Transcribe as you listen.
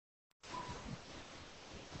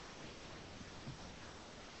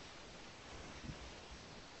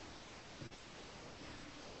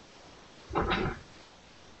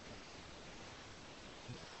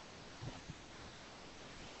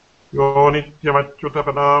यो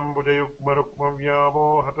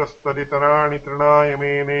नित्यमच्युतपदाम्बुजयुग्मरुक्मव्यामोहतस्तदितराणि तृणाय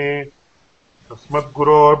मेने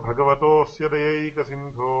तस्मद्गुरोर्भगवतोऽस्य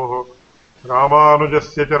दयैकसिन्धोः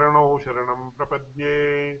रामानुजस्य चरणौ शरणं प्रपद्ये।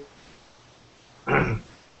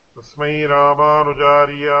 तस्मै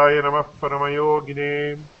रामानुजार्याय नमः परमयोगिने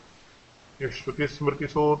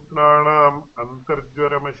यश्रुतिस्मृतिसूत्राणाम्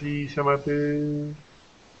अन्तर्ज्वरमशीशमत्।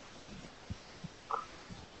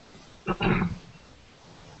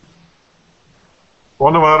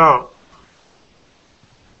 போன வாரம்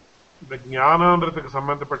இந்த ஞானன்றதுக்கு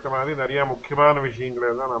சம்பந்தப்பட்ட மாதிரி நிறைய முக்கியமான விஷயங்களை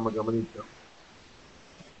தான் நாம கவனிச்சோம்.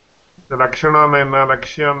 இந்த லட்சணம் என்ன,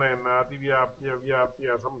 லட்சியம் என்ன, அதிவியாப்தி, அவ்வியாப்தி,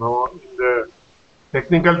 அசம்பவம், இந்த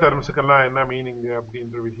டெக்னிக்கல் டர்ம்ஸுக்கெல்லாம் என்ன மீனிங்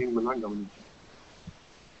அப்படின்ற விஷயங்கள்லாம் கவனிச்சோம்.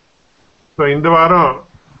 இந்த வாரம்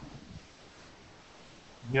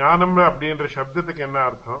ஞானம் அப்படின்ற சப்தத்துக்கு என்ன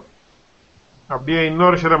அர்த்தம், அப்படியே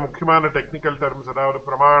இன்னொரு சில முக்கியமான டெக்னிக்கல் டர்ம்ஸ், அதாவது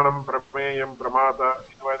பிரமாணம், பிரமேயம், பிரமாதா,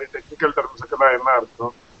 இந்த மாதிரி டெக்னிக்கல் டர்ம்ஸுக்கெல்லாம் என்ன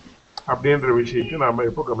அர்த்தம் அப்படின்ற விஷயத்தை நாம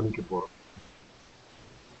இப்போ கவனிக்க போறோம்.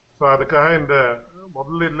 அதுக்காக இந்த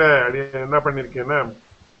முதல்ல என்ன பண்ணிருக்கேன்னா,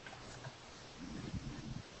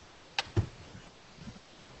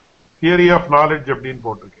 தியரி ஆஃப் நாலேஜ் அப்படின்னு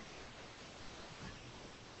போட்டிருக்கேன்.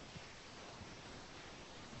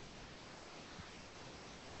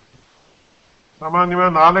 சாமான்யமா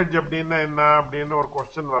நாலேஜ் அப்படின்னா என்ன அப்படின்னு ஒரு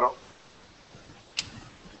கொஸ்டின் வரும்.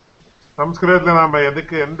 சம்ஸ்கிருதத்துல நாம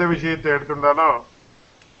எதுக்கு எந்த விஷயத்தை எடுத்துட்டாலும்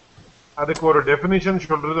அதுக்கு ஒரு டெபினிஷன்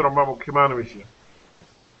சொல்றது ரொம்ப முக்கியமான விஷயம்.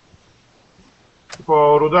 இப்போ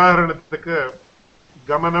ஒரு உதாரணத்துக்கு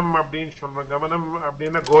கமனம் அப்படின்னு சொல்றோம். கமனம்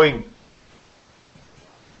அப்படின்னா கோயிங்.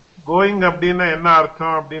 கோயிங் அப்படின்னா என்ன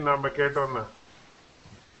அர்த்தம் அப்படின்னு நம்ம கேட்டோம்னா,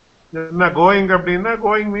 என்ன கோயிங் அப்படின்னா,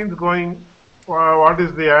 going means going. What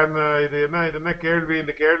is the இது என்ன கேள்வி,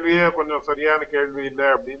 இந்த கேள்வியே கொஞ்சம் சரியான கேள்வி இல்லை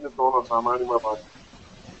அப்படின்னு தோணும் சாமானியமா பார்த்து.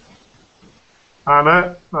 ஆனா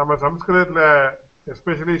நம்ம சம்ஸ்கிருதத்துல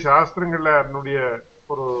எஸ்பெஷலி சாஸ்திரங்கள்ல அதனுடைய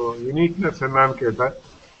ஒரு யூனிக்னஸ் என்னன்னு கேட்டா,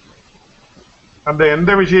 அந்த எந்த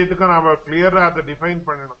விஷயத்துக்கும் நாம கிளியரா அதை டிஃபைன்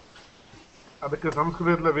பண்ணணும். அதுக்கு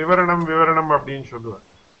சம்ஸ்கிருதத்துல விவரணம் விவரணம் அப்படின்னு சொல்லுவேன்.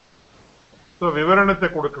 விவரணத்தை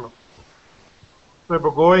கொடுக்கணும். இப்ப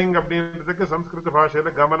கோயிங் அப்படின்றதுக்கு சம்ஸ்கிருத பாஷையில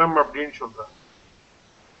கமனம் அப்படின்னு சொல்றாங்க.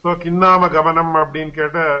 கின்னாம கமனம் அப்படின்னு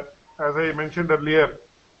கேட்ட, as I mentioned earlier,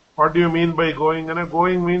 what do you mean by going? And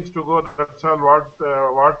going means to go, that's all.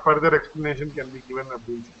 What further explanation can be given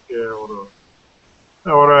அப்படின்னு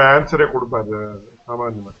ஒரு ஆன்சரை கொடுப்பாரு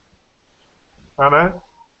சாமானியமா. ஆனா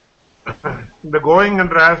இந்த கோயிங்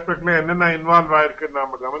என்ற ஆஸ்பெக்ட்ல என்னென்ன இன்வால்வ் ஆயிருக்குன்னு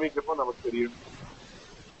நாம கவனிக்கப்போ நமக்கு தெரியும்.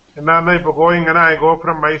 என்னன்னா, இப்ப கோயிங்கன்னா, ஐ go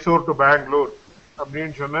from Mysore to Bangalore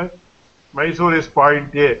அப்படின்னு சொன்ன, Mysore is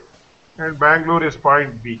point A and Bangalore is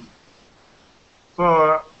point B. So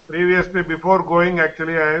previously, before going,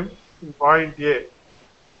 actually I am in point A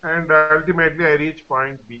and ultimately I reach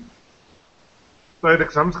point B. So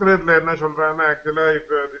இதுக்கு சம்ஸ்கிருதத்துல என்ன சொல்றாங்கன்னா, actually if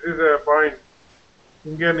this is a point,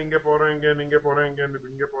 இங்க நீங்க போறோம், இங்க நீங்க போறோம்,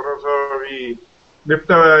 இங்க போறோம். So we lift,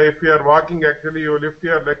 if you are walking, actually you lift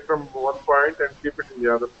your leg from one point and keep it in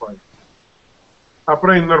the other point.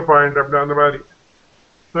 அப்புறம் இன்னொரு பாயிண்ட் அப்படி அந்த மாதிரி.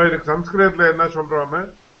 ஸோ இதுக்கு சம்ஸ்கிருதத்துல என்ன சொல்றோம்னா,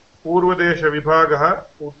 பூர்வதேச விபாக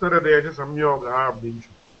உத்தரதேச சம்யோகா அப்படின்னு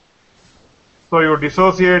சொல்லி. So you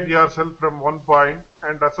dissociate yourself from one point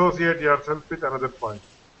and associate yourself with another point.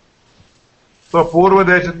 So பூர்வ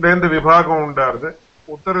தேசத்திலேருந்து விபாகம் உண்டாருது,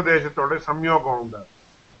 உத்தர தேசத்தோட சம்யோகம் உண்டாரு.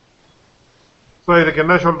 So இதுக்கு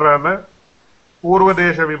என்ன சொல்றான்னா,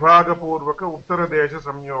 பூர்வதேச விபாக பூர்வக உத்தர தேச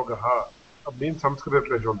சம்யோகா அப்படின்னு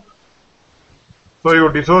சம்ஸ்கிருதத்துல சொல்ற. So you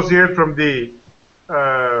dissociate from the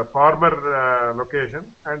former location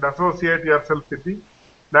and associate yourself with the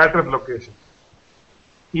later location.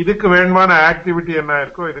 இதுக்கு வேணுமான ஆக்டிவிட்டி என்ன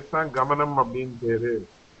இருக்கோ இதுக்கு தான் கமனம் அப்படின்னு பேரு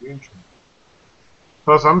அப்படின்னு சொல்லு.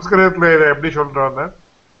 சம்ஸ்கிருதத்துல இதை எப்படி சொல்றோம்னா,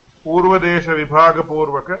 பூர்வதேச விபாக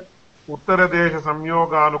பூர்வக உத்தர தேச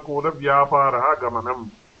சம்யோகானுகூல வியாபாரா கமனம்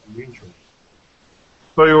அப்படின்னு சொல்லு.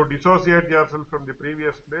 So you dissociate yourself from the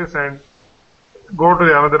previous place and go to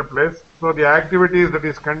the another place. So the activities that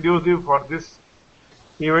is conducive for this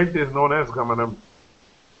event is known as Gamanam.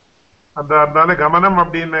 அதனால கமனம்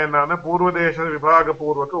அப்படின்னா என்னன்னா, பூர்வதேச விபாக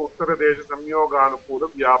பூர்வக உத்தர தேச சம்யோகானுகூல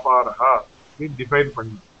வியாபாரா அப்படின்னு டிஃபைன்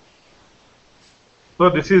பண்ணி. So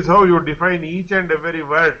this is how you define each and every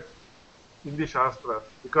word in the Shastras,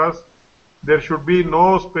 because there should be no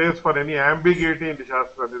space for any ambiguity in the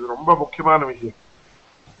Shastras. இது ரொம்ப முக்கியமான விஷயம்.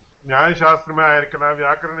 நியாய சாஸ்திரமே ஆயிருக்கலாம்,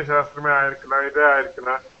 வியாக்கரண சாஸ்திரமே ஆயிருக்கலாம், இதே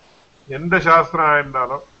ஆயிருக்கலாம், எந்த சாஸ்திரம்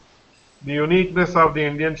ஆயிருந்தாலும் the uniqueness of the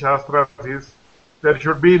Indian Shastras is there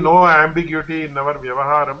should be no ambiguity in our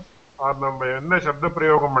Vyavaharam, or நம்ம என்ன சப்த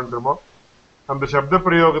பிரயோகம் பண்றோமோ அந்த சப்த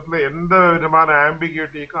பிரயோகத்துல எந்த விதமான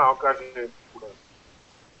ஆம்பிகியூட்டிக்கும் அவகாசம் இருக்கக்கூடாது.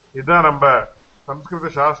 இதுதான் நம்ம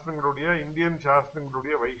சம்ஸ்கிருத சாஸ்திரங்களுடைய, இந்தியன்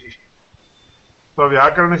சாஸ்திரங்களுடைய வைசிஷ்டம். ஸோ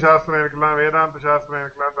வியாக்கரண சாஸ்திரம் இருக்கலாம், வேதாந்த சாஸ்திரம்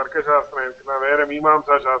இருக்கலாம், தர்க்க சாஸ்திரம் இருக்கலாம், வேற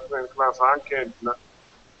மீமாம்சா சாஸ்திரம் இருக்கலாம், சாங்கியம் இருக்கலாம்.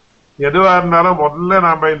 எதுவா இருந்தாலும் முதல்ல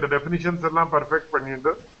நாம இந்த டெபினிஷன்ஸ் எல்லாம் பர்ஃபெக்ட்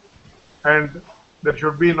பண்ணிட்டு, and there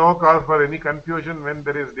should be no cause for any confusion when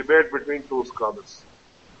there is debate between two scholars.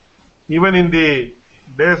 Even in the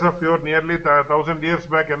days of your nearly 1000 years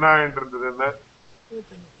back, என்ன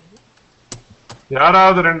ஆயிட்டு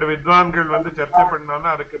யாராவது ரெண்டு வித்வான்கள் வந்து சர்ச்சை பண்ணோம்னா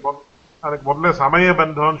அதுக்கு முதல்ல சமய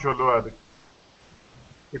பந்தம்னு சொல்லுவாரு.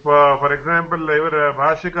 இப்போ ஃபார் எக்ஸாம்பிள் இவர்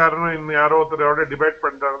பாஷ்யக்காரனும் இன்னும் யாரோ ஒருத்தரோட டிபேட்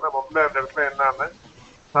பண்றாருன்னா முதல்ல அந்த இடத்துல என்னன்னு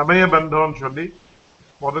சமய பந்தம்னு சொல்லி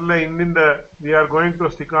முதல்ல இந்த we are going to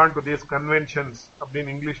stick on to these conventions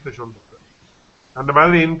அப்படின்னு இங்கிலீஷ்ல சொல்றது. அந்த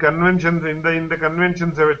மாதிரி இந்த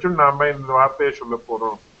கன்வென்ஷன்ஸை வச்சு நாம இந்த வார்த்தையை சொல்ல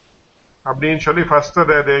போறோம் அப்படின்னு சொல்லி first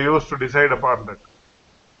they used to decide upon that.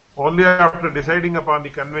 Only after deciding upon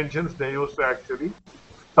the conventions they used to actually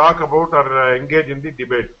talk about or engage in the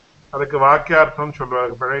debate. அதுக்கு வாக்கியார்த்தம்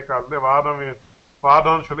சொல்லுவாங்க. பழைய காலத்துல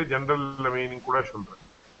வாதம் சொல்லி ஜெனரல் மீனிங் கூட சொல்றேன்.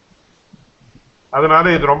 அதனால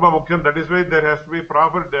இது ரொம்ப முக்கியம். That is why there has to be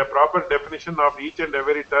proper definition of each and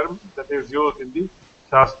every term that is used in the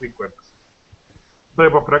Shastric works. So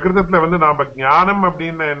இப்ப பிரகிருதத்துல வந்து நாம ஞானம்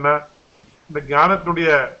அப்படின்னு என்ன, இந்த ஞானத்துடைய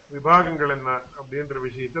விபாகங்கள் என்ன அப்படின்ற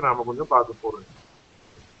விஷயத்தை நாம கொஞ்சம் பார்க்க போறோம்.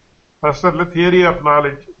 ஃபர்ஸ்ட் அதுல தியரி ஆஃப்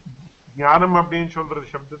நாலேஜ். ஞானம் அப்படின்னு சொல்றது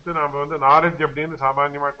சப்தத்தை நாம வந்து நாலேஜ் அப்படின்னு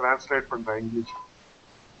சாமான்யமா டிரான்ஸ்லேட் பண்றோம் English.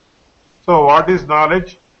 So what is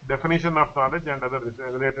knowledge, definition of knowledge and other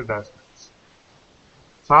related aspects.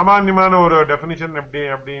 சாமான்யமான ஒரு டெபினிஷன் எப்படி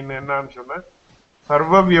அப்படின்னு என்னன்னு சொன்ன,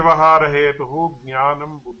 சர்வ வியவஹார ஹேது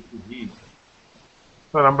ஞானம் புத்தி.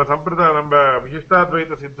 நம்ம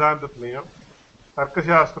விசிஷ்டாத்வைத சித்தாந்தத்திலையும்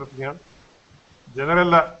தர்க்கசாஸ்திரத்திலையும்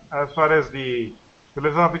ஜெனரலா as far as the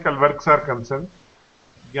philosophical works are concerned,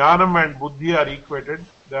 ஞானம் and புத்தி are equated,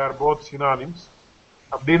 they are both synonyms.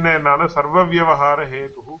 அப்படின்னு என்னன்னா சர்வ வியவஹார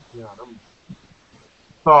ஹேது ஞானம்.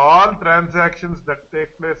 So all transactions that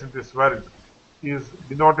take place in this world is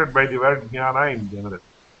denoted by the word jnana in general.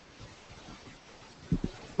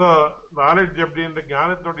 So knowledge அப்படின்ற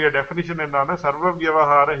ஞானத்துடைய definition என்னன்னா சர்வ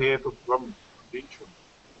வியவஹார ஹேதுத்வம் அப்படின்னு சொல்லுவோம்.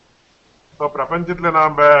 ஸோ பிரபஞ்சத்துல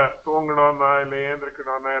நாம தூங்கணும்னா இல்லை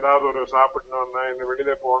ஏந்திருக்கணும்னா, ஏதாவது ஒரு சாப்பிடணும்னா, இல்லை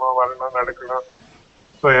வெளியில போகணும், வரணும், நடக்கணும்,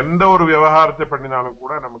 ஸோ எந்த ஒரு விவகாரத்தை பண்ணினாலும்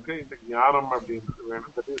கூட நமக்கு இந்த ஞானம் அப்படின்றது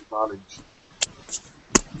வேணும். That is knowledge.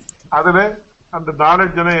 அதுல அந்த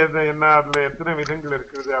நாலேஜ் என்ன, அதுல எத்தனை விதங்கள்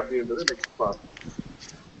இருக்குது அப்படின்றது நெக்ஸ்ட் பார்ப்போம்.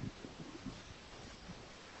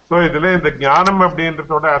 ஸோ இதுல இந்த ஞானம்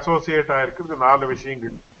அப்படின்றதோட அசோசியேட் ஆயிருக்கிறது 4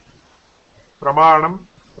 விஷயங்கள்: பிரமாணம்,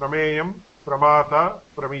 பிரமேயம், பிரமாதா,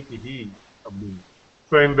 பிரமிதிஹி அப்படின்னு.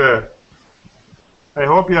 ஸோ இந்த I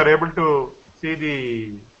hope you are able to see the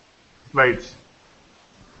slides.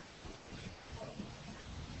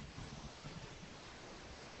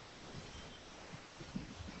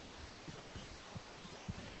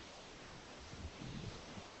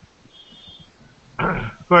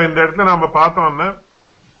 So இந்த இடத்துல நாம பார்த்தோம்னா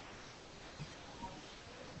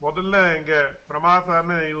முதல்ல இங்க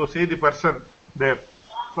பிரமாதான்னு you see the person there.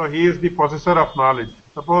 So he is the possessor of knowledge.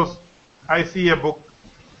 Suppose I see a book.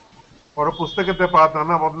 ஒரு புஸ்தகத்தை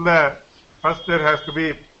பார்த்தோம்னா முதல்ல first there has to be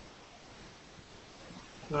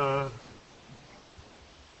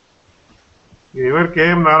even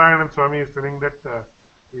K.M. Narayanan Swami is telling that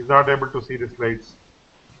he is not able to see the slides.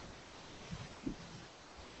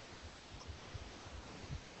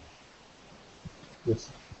 Yes.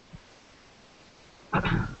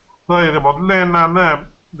 So இது முதல்ல என்னன்னா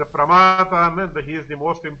the pramatana, he is the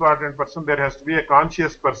most important person. There has to be a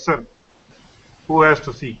conscious person who has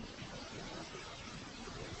to see.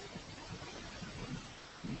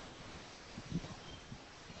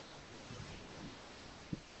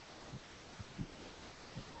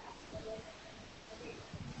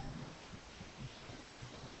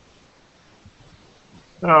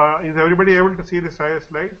 Is everybody able to see the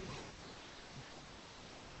slide?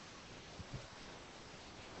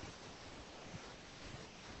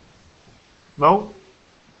 Now?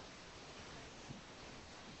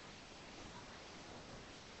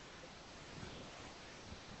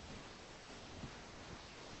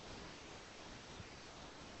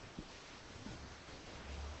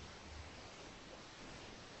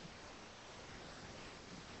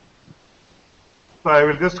 So I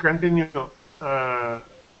will just continue.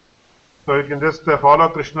 So you can just follow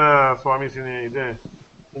Krishna Swami's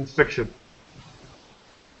instruction.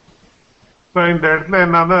 So in that,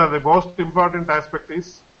 the most important aspect is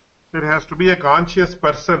there has to be a conscious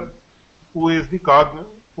person who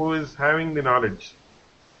who is having the knowledge.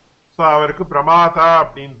 So avarku pramata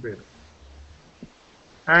appdin per.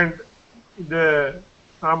 And the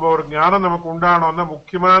நாம ஒரு ஞானம் நமக்கு உண்டானோம்னா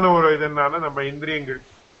முக்கியமான ஒரு இது என்னன்னா நம்ம இந்திரியங்கள்,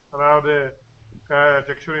 அதாவது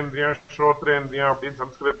சக்ஷுரேந்திரியம், ஸ்ரோத்ரேந்திரியம் அப்படின்னு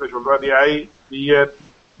சம்ஸ்கிருதத்தில் சொல்றோம். தி ஐ, தி இயர்,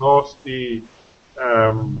 நோஸ், தி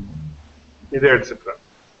இது etcetera.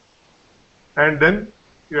 And then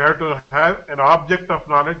you have to have an object of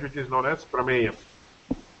knowledge which is known as prameyam.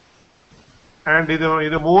 And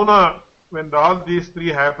idu moona, when all these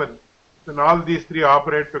three happen, when all these three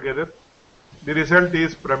operate together, the result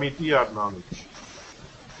is pramiti or knowledge.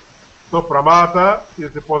 So pramata is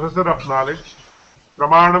the possessor of knowledge,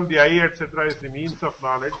 pramanam, the eye, etc. is the means of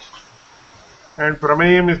knowledge, and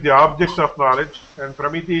prameyam is the object of knowledge, and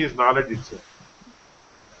pramiti is knowledge itself.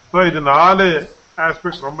 So idu nalu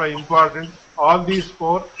aspects romba important. All these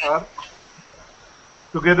four are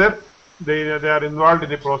together, they are involved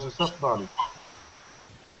in the process of knowledge.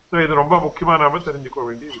 So idu romba mukkiyama nama therinjikko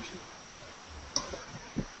vendiya vishayam.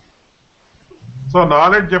 So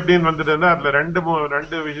knowledge அப்படினு வந்துட்டா அதுல ரெண்டு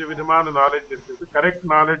விதமான knowledge இருக்கு. Correct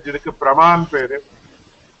knowledge இருக்கு, பிரமான் பேரு.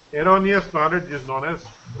 erroneous knowledge is known as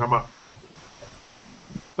brahma.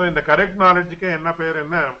 So இந்த correct knowledgeக்கு என்ன பேர்,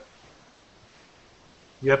 என்ன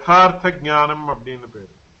யதார்த்த ஞானம் அப்படின்னு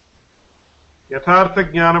பேரு. யதார்த்த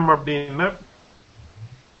ஞானம் அப்படின்னு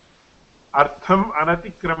அர்த்தம்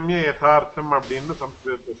அனதிக்கிரமிய யதார்த்தம் அப்படின்னு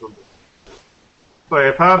சம்ஸ்கிருதத்தை சொல்றோம். So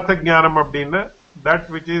யதார்த்த ஞானம் அப்படின்னு that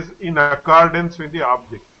which is in accordance with the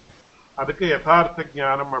object, அதுக்கு யதார்த்த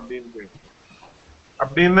ஞானம் அப்படின்னு பேரு.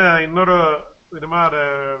 அப்படின்னு இன்னொரு விதமா அதை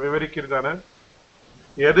விவரிக்கிறதான,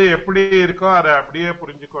 எது எப்படி இருக்கோ அதை அப்படியே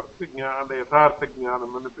புரிஞ்சுக்கிறதுக்கு அந்த யதார்த்த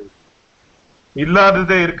ஞானம்னு பேரு.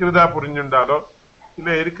 இல்லாததை இருக்கிறதா புரிஞ்சுண்டாலோ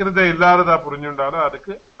இல்ல இருக்கிறதா இல்லாததா புரிஞ்சுண்டாலோ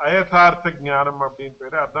அதுக்கு அயதார்த்த ஞானம் அப்படின்னு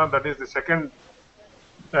பேரு. அதுதான் that is the second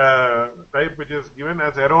type which is given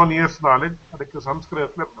as erroneous knowledge. அதுக்கு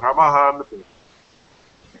சம்ஸ்கிருதத்துல பிரமஹான்னு பேரு.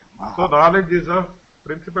 So knowledge is of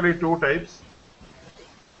principally two types.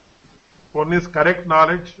 One is correct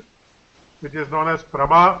knowledge, which is known as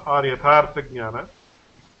prama or yathartha jnana,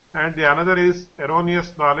 and the another is erroneous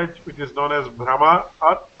knowledge, which is known as brahma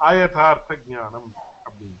or ayathartha jnanam.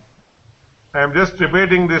 I am just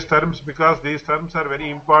repeating these terms because these terms are very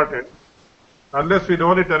important. Unless we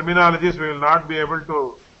know the terminologies, we will not be able to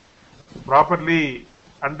properly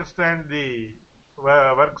understand the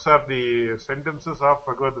works or the sentences of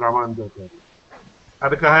Bhagavad Ramananda.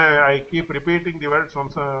 Adakaha I keep repeating the words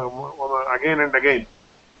again and again.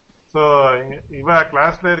 So iva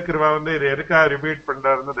class la irukirva vandu idu edukka repeat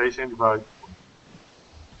pandrarnu daishenji bhavi.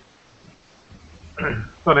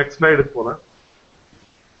 So next slide போலாம்.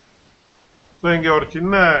 So இங்க ஒரு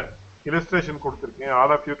சின்ன illustration கொடுத்திருக்கேன்.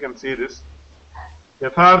 All of you can see this.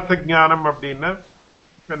 யதார்த்த ஞானம் அப்படின்னா,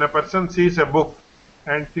 when a person sees a book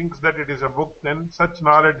and thinks that it is a book, then such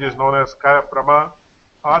knowledge is known as prama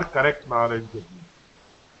or correct knowledge.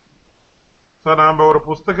 So நாம ஒரு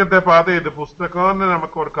புஸ்தகத்தை பார்த்து இது புஸ்தகம்னு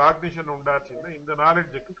நமக்கு ஒரு காக்னிஷன் உண்டாச்சுன்னா இந்த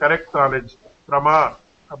நாலேஜுக்கு கரெக்ட் நாலேஜ் பிரமா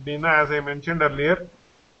அப்படின்னா, as I mentioned earlier,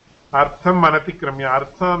 அர்த்தம் அனதிக்கிரமிய.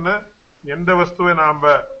 அர்த்தம்னா எந்த வஸ்துவை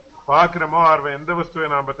நாம பார்க்கிறோமோ எந்த வஸ்துவை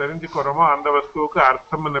நாம தெரிஞ்சுக்கிறோமோ அந்த வஸ்துவுக்கு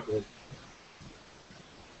அர்த்தம்னு பேரு.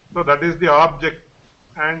 So that is the object,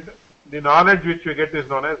 and the knowledge which we get is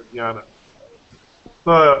known as jnana.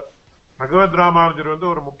 So Bhagavad Ramanujar வந்து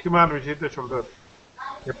ஒரு முக்கியமான விஷயத்தை சொல்றாரு.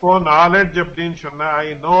 எப்போ knowledge அப்படின்னு சொன்னா, I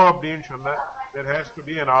know அப்படின்னு சொன்னா, there has to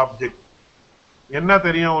be an object. என்ன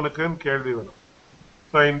தெரியும் உனக்குன்னு கேள்வி வரும்.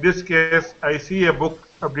 So in this case, I see a book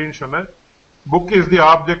அப்படின்னு சொன்னா, book is the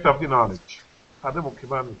object of the knowledge. அது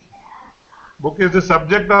முக்கியமான விஷயம். Book is the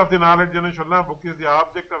subject of the knowledge ன்னு சொல்லலாம், book is the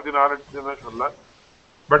object of the knowledge ன்னு சொல்லலாம்.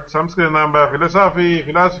 பட் சம்ஸ்கிருத நாம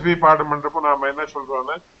பிலாசபி பாடம் பண்றப்போ நாம என்ன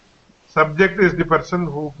சொல்றோம்னா, subject is the person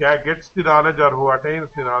who gets the knowledge or who attains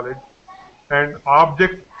the knowledge, and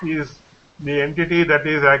object is the entity that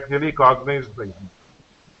is actually cognized by him.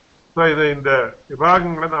 So இது இந்த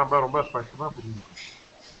விபாகங்களை நாம ரொம்ப ஸ்பஷ்டமா புரிஞ்சுக்கணும்.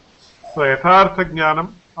 So யதார்த்த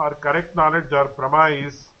ஞானம் or correct knowledge or prama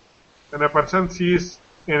is when a person sees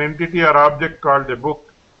an entity or object called a book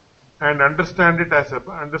and understands it as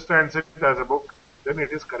a book, then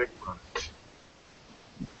it is correct knowledge.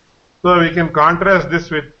 So we can contrast this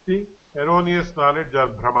with the erroneous knowledge or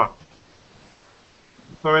brahma.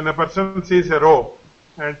 So when a person sees a rope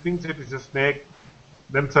and thinks it is a snake,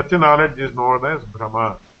 then such a knowledge is known as brahma.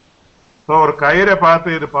 So ஒரு கயிறை பார்த்து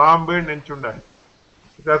இது பாம்புன்னு நினைச்சுண்ட,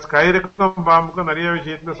 because கயிறுக்கும் பாம்புக்கும் நிறைய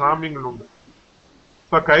விஷயத்துல சாமியங்கள் உண்டு.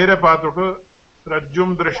 So கயிறை பார்த்துட்டு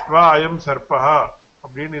ரஜ்ஜும் திருஷ்டுவா அயம் சர்பஹா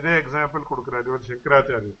அப்படின்னு இதே எக்ஸாம்பிள் கொடுக்கிறார் இவர்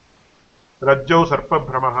சங்கராச்சாரியர். ரஜ்ஜௌ சர்ப்ப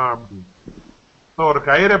பிரமஹா அப்படின்னு. ஸோ ஒரு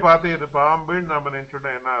கயிறை பார்த்து இது பாம்புன்னு நம்ம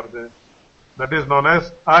நினைச்சுட்டோம், என்ன ஆகுது? That is known as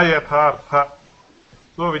ayathartha.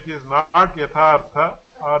 So which is not yathartha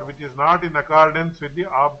or which is not in accordance with the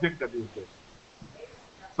object that is there.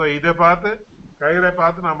 So இதை பார்த்து கயிறை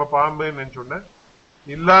பார்த்து நம்ம பாம்புன்னு நினைச்சுட்டோம்,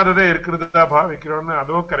 இல்லாததே இருக்கிறதா பாவிக்கிறோம்னு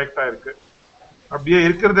அதுவும் கரெக்டா இருக்கு. அப்படியே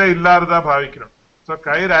இருக்கிறதே இல்லாததா பாவிக்கிறோம். சோ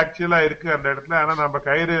கயிறு ஆக்சுவலா இருக்கு அந்த இடத்துல, ஆனா நம்ம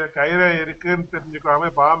கயிறை இருக்குன்னு தெரிஞ்சுக்காம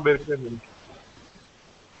பாம்பு இருக்குன்னு நினைக்கிறோம்.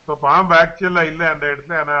 சோ பாம்பு ஆக்சுவலா இல்ல அந்த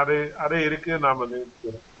இடத்துல, ஆனா அதே இருக்கு நாம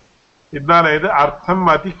நினைக்கிறோம். இதனால இது அர்த்தம்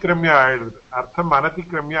அதிக்கிரமியா ஆயிடுது, அர்த்தம்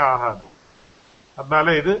அனதிக்கிரமியா ஆகாது.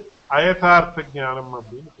 அதனால இது அயதார்த்த ஞானம்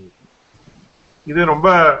அப்படின்னு. இது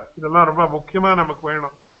இதெல்லாம் ரொம்ப முக்கியமா நமக்கு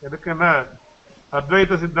வேணும். எதுக்குன்னா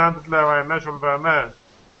அத்வைத சித்தாந்தத்துல அவன் என்ன சொல்றான்னா,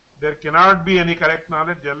 there cannot be any correct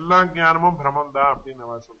knowledge, எல்லா ஞானமும் பிரமம் தான் அப்படின்னு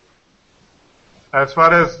அவன் சொல்றான். As far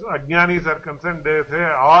as ajnanis are concerned, they say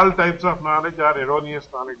all types of knowledge are erroneous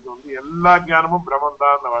knowledge only. எல்லா ஞானமும் பிரமம்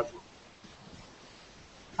தான் அவன் சொல்றான்.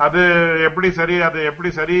 அது எப்படி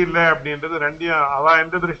சரியில்லை அப்படின்றது ரெண்டையும் அவ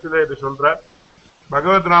எந்த திருஷ்டில இது சொல்ற,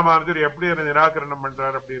 பகவத் ராமானுஜர் எப்படி அதை நிராகரணம்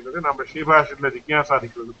பண்றாரு அப்படின்றது நம்ம ஸ்ரீபாஷ்யத்துல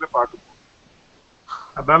ஜிக்ஞாசாதிக்கிறதுல பார்க்கணும்.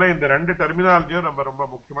 அதனால இந்த ரெண்டு டெர்மினாலஜியும் நம்ம ரொம்ப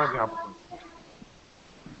முக்கியமா ஞாபகம்.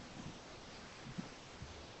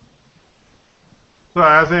 So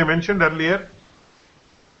as I mentioned earlier,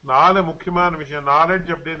 4 முக்கியமான விஷயம். நாலேஜ்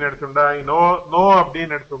அப்படின்னு எடுத்துட்டா, நோ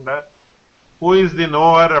அப்படின்னு எடுத்துட்டா, who is the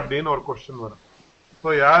knower அப்படின்னு ஒரு கொஸ்டின் வரும். So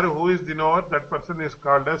யாரு who is the knower? That person is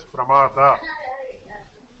called as pramata.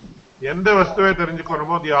 எந்த வஸ்துவை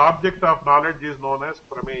தெரிஞ்சுக்கணுமோ the object of knowledge is known as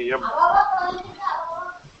prameyam.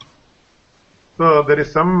 So there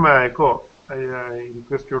is some echo. I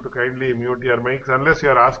request you to kindly mute your mics unless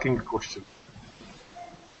you are asking a question.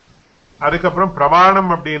 அதுக்கப்புறம் பிரமாணம்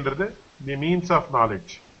அப்படின்றது the means of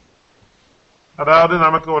knowledge. அதாவது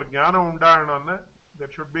நமக்கு ஒரு ஞானம் உண்டாகணும்னு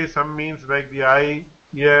there should be some means like the eye,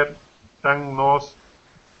 ear, tongue, nose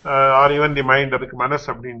or even the mind. அதுக்கு மனசு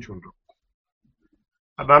அப்படின்னு சொல்றோம்.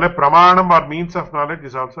 அதனால பிரமாணம் or means of knowledge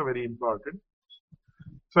is also very important.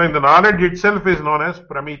 So in the knowledge itself is known as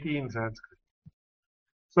pramiti in Sanskrit.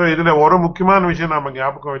 So இதுல ஒரு முக்கியமான விஷயம் நாம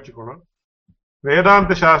ஞாபகம் வச்சுக்கணும்.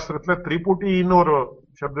 வேதாந்த சாஸ்திரத்துல திரிபுட்டின்னு ஒரு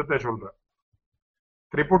சப்தத்தை சொல்ற.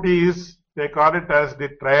 Triputi is, they call it as the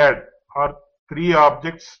triad or 3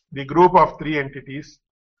 objects, the group of 3 entities,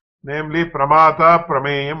 namely pramata,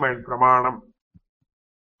 prameyam and pramanam.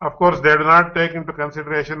 Of course they do not take into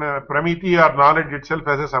consideration pramiti or knowledge itself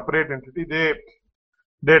as a separate entity.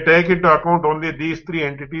 They take into account only these 3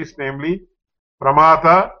 entities, namely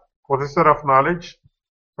pramata, possessor of knowledge,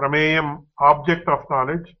 prameyam, object of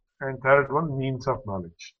knowledge, and third one, means of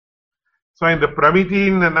knowledge. So in the pramiti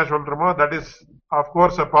enna solramo, that is of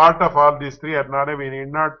course a part of all these 3. Adnale we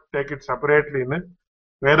need not take it separately in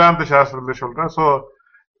Vedanta Shastrathile solra. So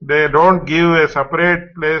they don't give a separate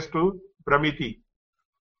place to pramiti.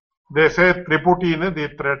 They say triputi in the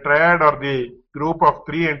triad or the group of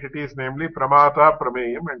 3 entities, namely pramata,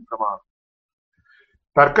 prameyam and pramana.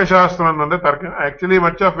 Tarka Shastra and actually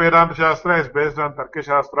much of Vedanta Shastra is based on Tarka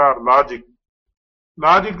Shastra or logic.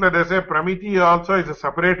 Logically they say pramiti also is a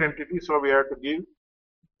separate entity, so we have to give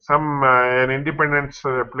some an independent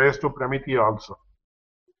place to pramiti also.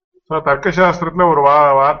 So Tarka Shastrathila ஒரு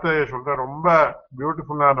வார்த்தையை சொல்ற, ரொம்ப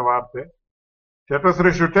பியூட்டிஃபுல்லான வார்த்தை.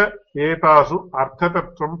 சதஸ்ருஷுச்ச ஏதாசு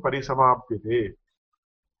அர்த்ததத்துவம் பரிசமாப்யதே.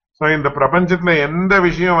 So இந்த பிரபஞ்சத்துல எந்த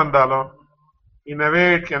விஷயம் வந்தாலும் in a way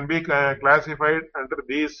it can be classified under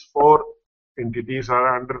these 4 entities or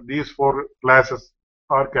under these 4 classes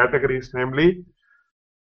or categories, namely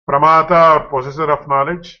pramata or possessor of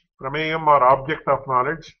knowledge, prameyam or object of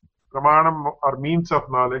knowledge, pramanam or means of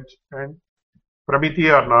knowledge, and pramiti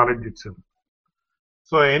or knowledge itself.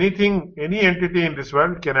 So any entity in this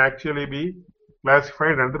world can actually be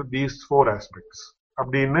classified under these 4 aspects.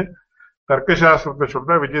 Abdinne Tarka Shastrathila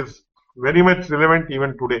solra, which is very much relevant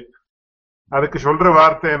even today. அதுக்கு சொல்ற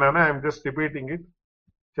வார்த்தை என்னன்னா, I am just repeating it.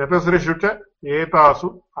 சதஸ்ருஷுச்ச ஏதாசு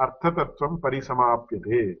அர்த்ததத்துவம்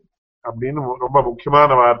பரிசமாப்யதே அப்படின்னு ரொம்ப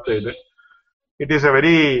முக்கியமான வார்த்தை இது. It is a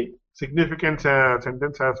very significant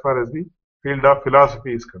sentence as far as the field of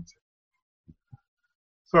philosophy is concerned.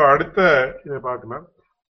 So அடுத்த இதை பார்க்கலாம்.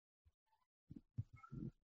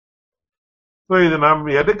 So இது நாம்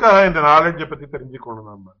எதுக்காக இந்த நாலேஜை பத்தி தெரிஞ்சுக்கணும்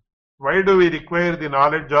நம்ம? Why do we require the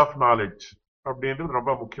knowledge of knowledge அப்படின்றது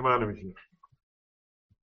ரொம்ப முக்கியமான விஷயம்.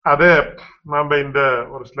 அதை நம்ம இந்த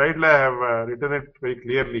ஒரு ஸ்லைட்ல have written it very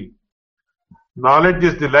clearly. Knowledge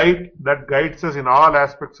is the light that guides us in all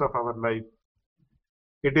aspects of our life.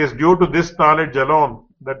 It is due to this knowledge alone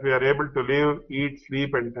that we are able to live, eat,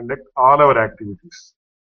 sleep and conduct all our activities.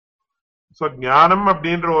 So ஞானம்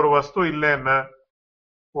அப்படின்ற ஒரு வஸ்து இல்லைன்னா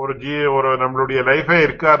ஒரு நம்மளுடைய லைஃபே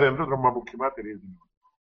இருக்காது என்று ரொம்ப முக்கியமா தெரியுது.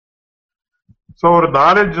 சோ ஒரு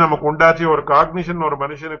நாலேஜ் நமக்கு உண்டாச்சு, ஒரு காக்னிஷன் ஒரு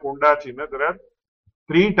மனுஷனுக்கு உண்டாச்சுன்னா there are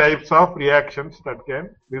three types of reactions that can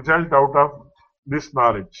result out of this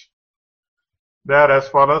knowledge. They are as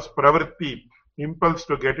follows: pravritti, impulse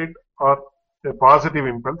to get it or a positive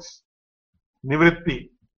impulse; nivritti,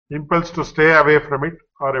 impulse to stay away from it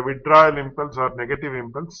or a withdrawal impulse or negative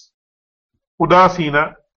impulse; udasina,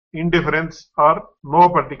 indifference or no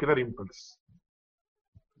particular impulse.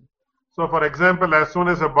 So for example, as soon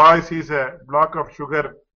as a boy sees a block of sugar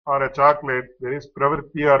or a chocolate, there is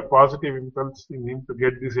pravritti or positive impulse in him to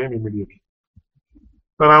get the same immediately.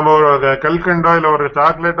 So நாம ஒரு கல்கண்டோ இல்ல ஒரு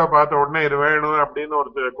சாக்லேட்டோ பார்த்த உடனே இது வேணும் அப்படின்னு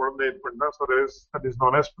ஒரு குழந்தை இது பண்ணா, so that is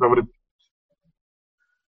known as pravritti.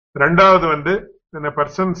 ரெண்டாவது வந்து when a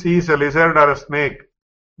person sees a lizard or a snake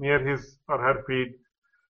near his or her feet,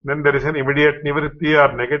 then there is an immediate nivritti or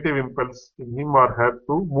negative impulse in him or her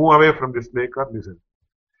to move away from the snake or lizard.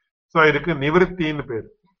 So இதுக்கு நிவிருத்தின்னு பேர்.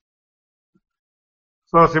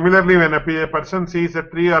 So similarly, when a person sees a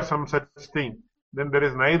tree or some such thing, then there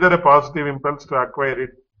is neither a positive impulse to acquire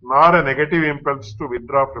it nor a negative impulse to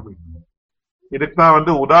withdraw from it. இதுக்கு தான்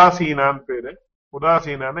வந்து உதாசீனான்னு பேரு.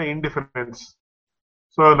 உதாசீனான indifference.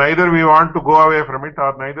 So neither we want to go away from it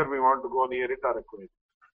or neither we want to go near it or acquire it.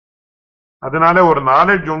 அதனால ஒரு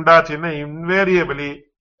knowledge உண்டாச்சுன்னா invariably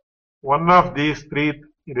one of these three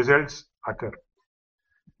results occur.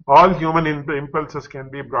 All human impulses can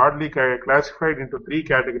be broadly classified into three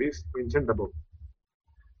categories mentioned above.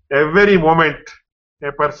 Every moment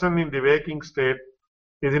a person in the waking state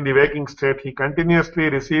is in the waking state, he continuously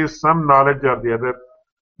receives some knowledge or the other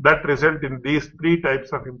that result in these three types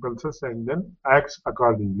of impulses and then acts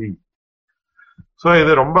accordingly. So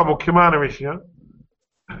இது ரொம்ப முக்கியமான விஷயம்.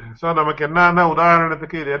 So நமக்கு என்னன்னா,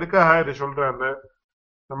 உதாரணத்துக்கு இது எதுக்காக இது சொல்றாங்க,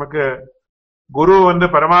 நமக்கு குரு வந்து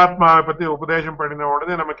பரமாத்மாவை பத்தி உபதேசம் பண்ணின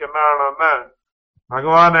உடனே நமக்கு என்ன ஆனோம்னா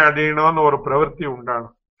பகவானை அடையணும்னு ஒரு பிரவൃத்தி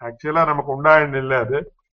உண்டானும். ஆக்சுவலா நமக்கு உண்டாயின்னு இல்லை அது,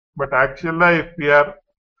 பட் ஆக்சுவலா if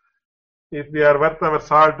we are worth our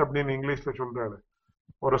salt அப்படின்னு இங்கிலீஷ்ல சொல்றாரு.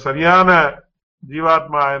 ஒரு சரியான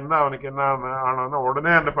ஜீவாத்மா இருந்தா அவனுக்கு என்ன ஆனோம்னா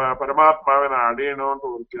உடனே அந்த பரமாத்மாவை நான்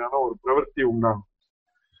அடையணும்னு ஒரு பிரவൃத்தி உண்டாகும்.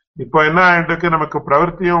 இப்போ என்ன ஆயிட்டு இருக்கு, நமக்கு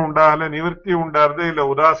பிரவൃத்தியும் உண்டாகல, நிவர்த்தி உண்டாருது இல்ல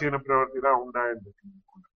உதாசீன பிரவೃத்தி தான் உண்டாயிட்டு இருக்கு.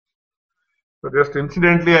 So just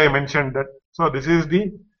incidentally I mentioned that. So this is the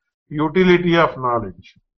utility of knowledge.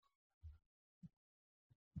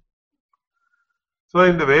 So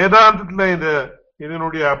இந்த வேதாந்தத்துல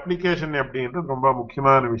இதனுடைய அப்ளிகேஷன் எப்படின்றது ரொம்ப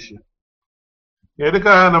முக்கியமான விஷயம்.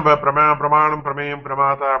 எதுக்காக நம்ம பிரமாணம் பிரமேயம்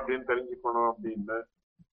பிரமாதா அப்படின்னு தெரிஞ்சுக்கணும் அப்படின்னு,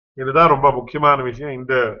 இதுதான் ரொம்ப முக்கியமான விஷயம்.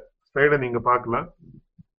 இந்த ஸ்லைடை நீங்க பார்க்கலாம்.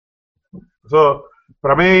 So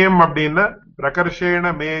பிரமேயம் அப்படின்னா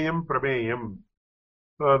பிரகர்ஷேண மேயம் பிரமேயம்.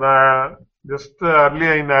 So just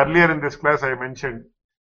earlier in this class I mentioned,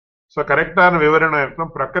 so correct on vivarana irtham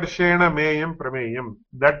prakarshena meyam prameyam,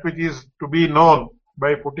 that which is to be known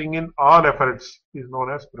by putting in all efforts is known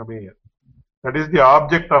as prameya. That is the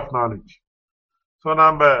object of knowledge. So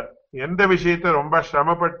நாம எந்த விஷயத்தை ரொம்ப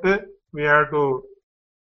சிரமப்பட்டு we have to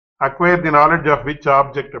acquire the knowledge of which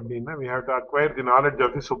object அப்படின்னா we have to acquire the knowledge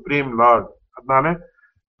of the supreme lord. அதனால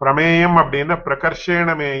பிரமேயம் அப்படின்னா பிரகர்ஷேண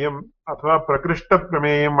மேயம் அथवा பிரகிருஷ்ட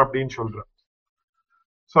பிரமேயம் அப்படின்னு சொல்றோம்.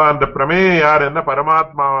 சோ அந்த பிரமேயம் யார் என்ன,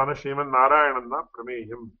 பரமாத்மாவான ஸ்ரீமன் நாராயணன் தான்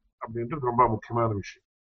பிரமேயம் அப்படின்றது ரொம்ப முக்கியமான விஷயம்.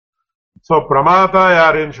 சோ பிரமாதா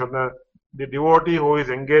யாருன்னு சொன்ன தி devotee who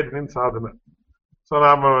is engaged in Sadhana. So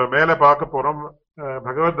நாம மேல பார்க்க போறோம்,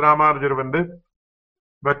 பகவத் ராமானுஜர் வந்து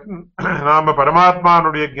நாம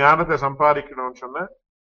பரமாத்மானுடைய ஞானத்தை சம்பாதிக்கணும்னு சொன்ன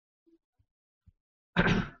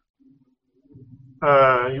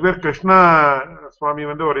இவர் கிருஷ்ணா சுவாமி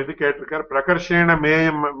வந்து ஒரு இது கேட்டிருக்கார், பிரகர்ஷேண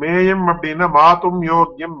மேயம். மேயம் அப்படின்னா மாத்தும்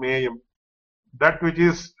யோக்கியம் மேயம், that which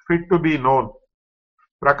is fit to be known.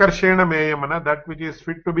 பிரகர்ஷேண மேயம்னா that which is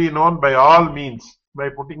fit to be known by all means, by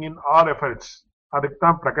putting in all efforts. அதுக்கு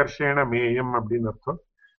தான் பிரகர்ஷேண மேயம் அப்படின்னு அர்த்தம்.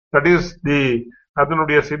 தட் இஸ்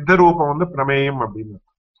அதனுடைய சித்த ரூபம் வந்து பிரமேயம் அப்படின்னு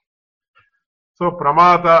அர்த்தம். சோ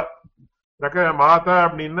பிரமாதா மாதா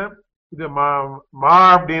அப்படின்னா இது மா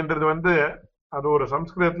அப்படின்றது வந்து அது ஒரு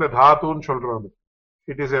சம்ஸ்கிருதத்துல தாத்துன்னு சொல்றோம்.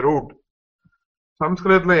 It is a root.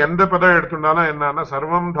 சம்ஸ்கிருதத்துல எந்த பதம் எடுத்துட்டாலும் என்னன்னா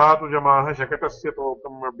சர்வம் தாத்துஜமாக சகடஸ்ய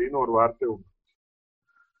தோக்கம் அப்படின்னு ஒரு வார்த்தை உண்டு.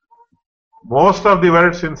 Most of the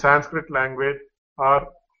words in Sanskrit language are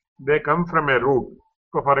they come from a root.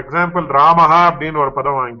 இப்போ ஃபார் எக்ஸாம்பிள் ராமஹா அப்படின்னு ஒரு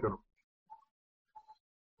பதம் வாங்கிக்கிறோம்.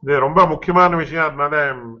 இது ரொம்ப முக்கியமான விஷயம். அதனால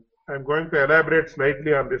I am going to elaborate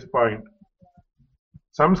slightly on this point.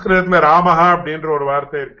 சம்ஸ்கிருதத்துல ராமஹா அப்படின்ற ஒரு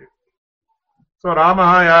வார்த்தை இருக்கு. சோ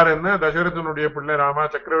ராமஹா யாருன்னு தசரதனுடைய பிள்ளை ராமா,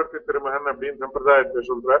 சக்கரவர்த்தி திருமகன் அப்படின்னு சம்பிரதாயத்தை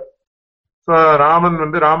சொல்றார். So ராமன்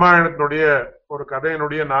ராமாயணத்தினுடைய ஒரு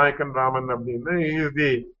கதையினுடைய நாயக்கன் ராமன் அப்படின்னு இஸ்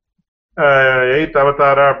தி 8th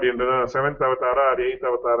அவதாரா அப்படின்றது 7th அவதாரா ஆர் 8th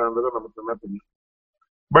அவதாரான்றது நமக்கு என்ன தெரியும்.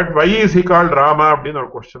 But why is he called Rama அப்படின்னு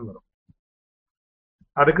ஒரு கொஸ்டின் வரும்.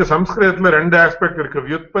 அதுக்கு சம்ஸ்கிருதத்துல ரெண்டு ஆஸ்பெக்ட் இருக்கு.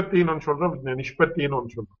 வியுத்பத்தின்னு ஒன்று சொல்றோம், நிஷ்பத்தின்னு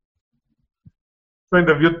ஒன்று சொல்றோம்.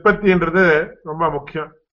 இந்த வியுத்பத்தின்றது ரொம்ப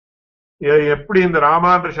முக்கியம். எப்படி இந்த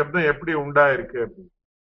ராமான்ற சப்தம் எப்படி உண்டாயிருக்கு அப்படின்னு.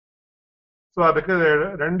 சோ அதுக்கு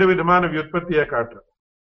ரெண்டு விதமான வியுத்பத்தியை காட்டுற.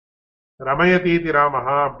 ரமயதீதி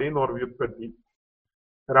ராமஹா அப்படின்னு ஒரு வியுத்பத்தி,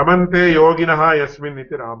 ரமந்தே யோகினஹா யஸ்மின்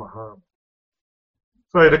இதி ராமஹா.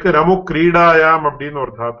 சோ இதுக்கு ரமு கிரீடாயாம் அப்படின்னு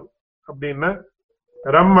ஒரு தாத்து. அப்படின்னா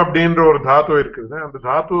ரம் அப்படின்ற ஒரு தாத்து இருக்குது. அந்த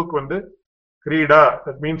தாத்துவுக்கு கிரீடா,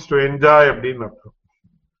 தட் மீன்ஸ் டு என்ஜாய் அப்படின்னு அர்த்தம்.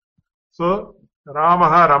 சோ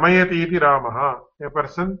ராமஹா ரமயதீதி ராமஹா, a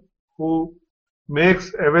person who makes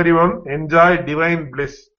everyone enjoy divine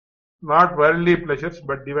bliss, not worldly pleasures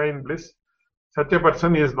but divine bliss. Such a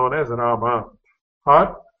person is known as Rama. Or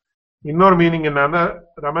இன்னொரு மீனிங் என்னன்னா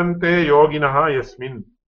ரமந்தே யோகினஹா யஸ்மின்,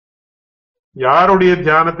 யாருடைய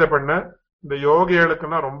தியானத்தை பண்ண இந்த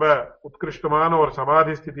யோகிகளுக்குன்னா ரொம்ப உத்கிருஷ்டமான ஒரு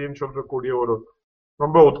சமாதி ஸ்திதின்னு சொல்லக்கூடிய ஒரு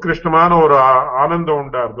ரொம்ப உத்கிருஷ்டமான ஒரு ஆனந்தம்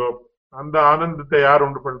உண்டாருதோ, அந்த ஆனந்தத்தை யார்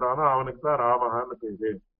உண்டு பண்றானோ அவனுக்கு தான் ராமஹான்னு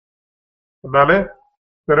பேரு. அதனால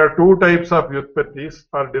there are two types of vyutpattis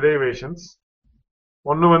or derivations.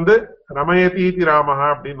 ஒன்னு ரமயதீதி ராமஹா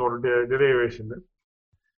அப்படின்னு ஒரு derivation.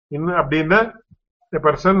 இன்னும் அப்படின்னா a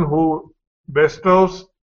person who bestows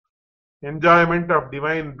enjoyment of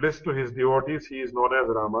divine bliss to his devotees, he is known as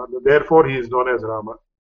Rama. Therefore he is known as Rama.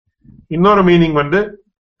 இன்னொரு meaning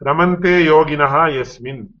ரமந்தே யோகினஹா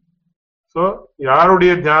யஸ்மின். So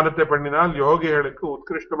யாருடைய தியானத்தை பண்ணினால் யோகிகளுக்கு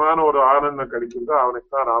உத்கிருஷ்டமான ஒரு ஆனந்தம் கிடைக்குதோ அவனுக்கு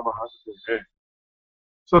தான் ராமஹா.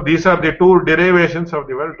 So these are the two derivations of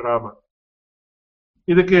the word Rama.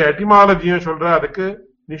 இதுக்கு எட்டிமாலஜியும் சொல்ற, அதுக்கு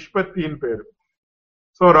நிஷ்பத்தின் பேரு.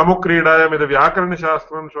 சோ ரமு கிரீடாயம், இது வியாக்கரண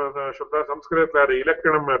சாஸ்திரம் சொல்ற. சம்ஸ்கிருதத்துல அது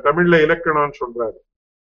இலக்கணம், தமிழ்ல இலக்கணம்னு சொல்றாரு.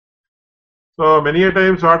 So many a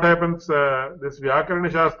times what happens, this வியாக்கரண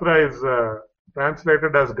Sastra is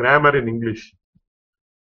translated as grammar in English.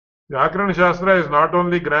 Vyakarana Shastra is not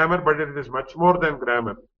only grammar, but it is much more than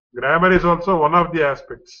grammar. Grammar is also one of the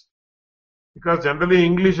aspects. Because generally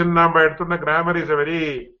English in grammar is a very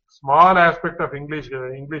small aspect of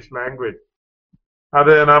English language.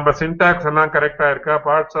 அது நம்ம syntax எல்லாம் கரெக்டா இருக்கா,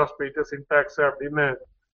 parts of speech, syntax அப்படின்னு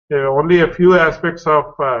only a few aspects of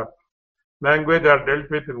language are dealt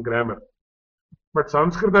with in grammar. But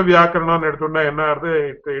Sanskrit Vyakaranam எடுத்துட்டா என்ன ஆகுது,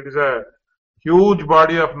 it is a huge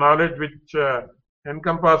body of knowledge which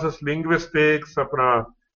encompasses linguistics,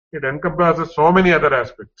 it encompasses so many other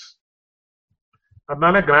aspects.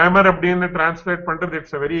 அதனால grammar அப்படின்னு translate பண்றது,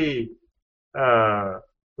 it's a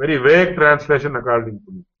very vague translation according to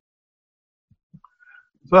me.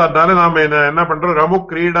 So அதனால நாம என்ன பண்றோம், ரமு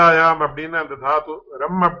கிரீடாயாம் அப்படின்னு அந்த தாத்து.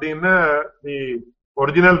 ரம் அப்படின்னு the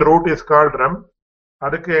original root is called ram.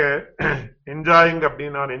 அதுக்கு enjoying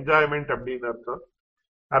அப்படின்னு, enjoyment அப்படின்னு அர்த்தம்.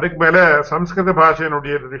 அதுக்கு மேல சம்ஸ்கிருத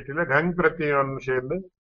பாஷையினுடைய திருஷ்டியில கங் பிரத்யம் சேர்ந்து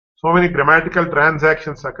so many grammatical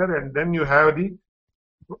transactions occur, and then you have the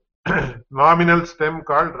nominal stem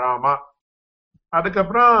called Rama.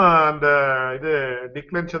 அதுக்கப்புறம் அந்த இது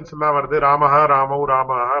டிக்ளென்ஷன்ஸ் எல்லாம் வருது, ராமஹா ராமௌ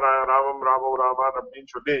ராமஹா, ராமம் ராமௌ ராமான் அப்படின்னு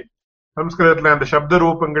சொல்லி சம்ஸ்கிருதத்துல அந்த சப்த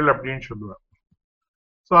ரூபங்கள் அப்படின்னு சொல்லுவாங்க.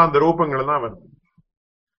 சோ அந்த ரூபங்கள் தான் வருது.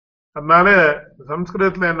 அதனால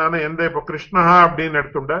சம்ஸ்கிருதத்துல என்னன்னா, இப்போ கிருஷ்ணஹா அப்படின்னு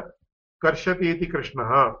எடுத்துட்டா கர்ஷதீதி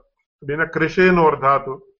கிருஷ்ணஹா அப்படின்னா கிருஷேன்னு ஒரு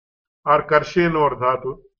தாத்து ஆர் கர்ஷேன்னு ஒரு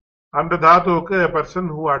தாத்து. அந்த தாத்துவுக்கு a person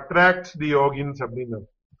who attracts the yogins அப்படின்னு,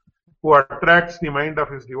 who attracts the mind of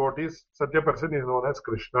his devotees, such a person is known as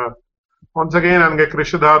Krishna. Once again அங்க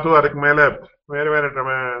கிருஷ் தாத்து, அதுக்கு மேல வேற வேற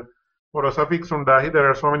ஒரு சஃபிக்ஸ் உண்டாகி there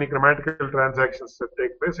are so many grammatical transactions that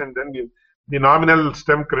take place, and then the nominal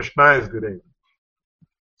stem Krishna is derived.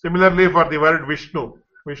 Similarly for the word Vishnu,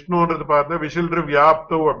 Vishnuன்றது பார்த்தா விஷில்ரு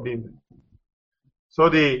வியாப்தோ அப்படின்னு. So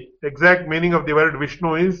the exact meaning of the word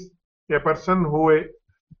Vishnu is a person who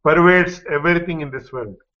pervades everything in this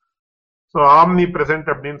world. So omnipresent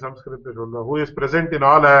அப்படின்னு சம்ஸ்கிருதத்தில் சொல்றோம், who is present in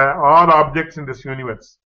all objects in this universe,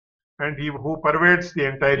 and he who pervades the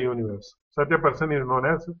entire universe. Such a person is known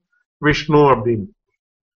as Vishnu அப்படின்னு.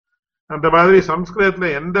 அந்த மாதிரி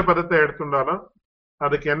சம்ஸ்கிருதத்துல எந்த பதத்தை எடுத்துட்டாலும்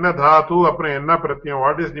அதுக்கு என்ன தாத்து, அப்புறம் என்ன பிரத்யம்,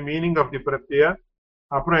 what is the meaning of the பிரத்யா,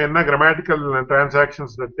 அப்புறம் என்ன grammatical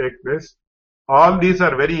transactions that take place. All these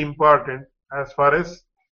are very important as far as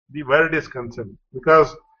the word is concerned,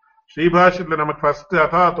 because ஸ்ரீபாஷ்யத்துல நமக்கு ஃபர்ஸ்ட்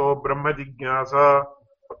அதாத்தோ பிரம்ம ஜிக்ஞாசா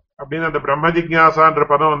அப்படின்னு அந்த பிரம்ம ஜிக்ஞாசான்ற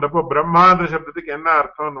பதம் வந்தப்போ, பிரம்மான்ற சப்தத்துக்கு என்ன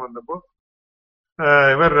அர்த்தம்னு வந்தப்போ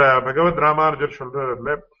இவர் பகவத் ராமானுஜர்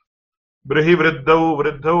சொல்றாருல, பிருஹி விருத்தௌ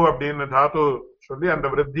விருத்தௌ அப்படின்னு தாத்து சொல்லி அந்த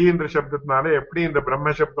விருத்தின்ற சப்தத்தினால எப்படி இந்த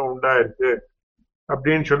பிரம்ம சப்தம் உண்டாயிருக்கு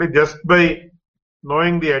அப்படின்னு சொல்லி just by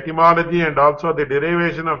knowing the etymology and also the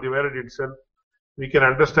derivation of the word itself, we can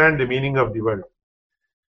understand the meaning of the word.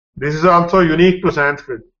 This is also unique to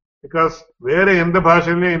Sanskrit because வேற எந்த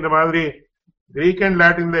பாஷையிலும் இந்த மாதிரி Greek and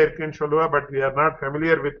Latin இருக்குன்னு சொல்லுவா, but we are not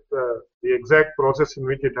familiar with the exact process in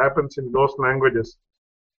which it happens in those languages.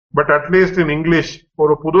 But at least in English,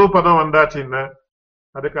 ஒரு புது பதம் வந்தாச்சுன்னா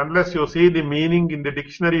அதுக்கு unless you see the meaning in the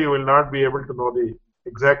dictionary, you will not be able to know the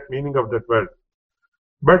exact meaning of that word.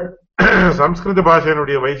 But சம்ஸ்கிருத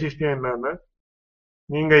பாஷையினுடைய வைசிஷ்டியம் என்னன்னா,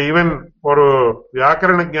 நீங்க even ஒரு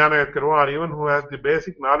வியாக்கரண ஞானம் இருக்கிறோம், or even who has the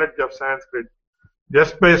basic knowledge of Sanskrit,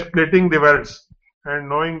 just by splitting the words and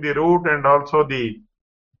knowing the root and also the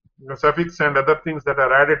suffix and other things that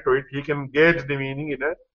are added to it, he can gauge the meaning in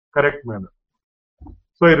a correct manner.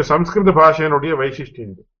 So இது சம்ஸ்கிருத பாஷையினுடைய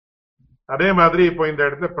வைசிஷ்டியம். அதே மாதிரி இப்போ இந்த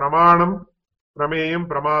இடத்துல பிரமாணம், பிரமேயம்,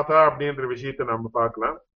 பிரமாதா அப்படின்ற விஷயத்தை நம்ம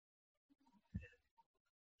பார்க்கலாம்.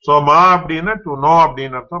 So ma அப்படின்னா to know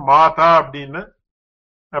அப்படின்னு அர்த்தம், மாதா அப்படின்னா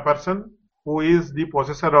a person who is the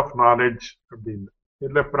possessor of knowledge அப்படின்னு.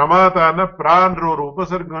 இதுல பிரமாதான பிரான்ற ஒரு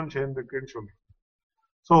உபசர்க்கம் சேர்ந்துக்குன்னு சொல்றோம்.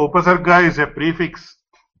 So upasarga is a prefix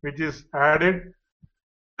which is added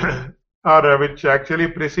or which actually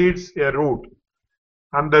precedes a root.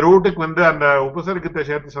 அந்த ரூட்டுக்கு வந்து அந்த உபசர்க்கத்தை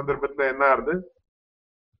சேர்த்த சந்தர்ப்பத்தில் என்ன ஆகுது,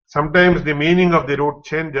 sometimes the meaning of the root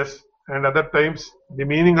changes and other times the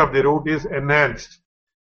meaning of the root is enhanced.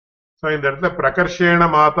 So இந்த இடத்துல பிரகர்ஷேண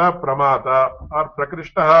மாதா பிரமாதா or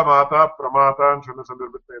பிரகிருஷ்டா மாதா பிரமாதான்னு சொன்ன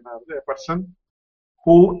சந்தர்ப்பத்தில் என்ன ஆகுது, a person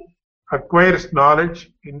who acquires knowledge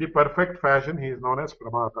in the perfect fashion, he is known as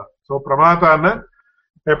pramata. So pramatana,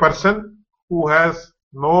 a person who has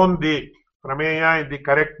known the prameya in the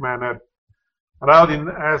correct manner. Around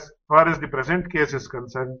as far as the present case is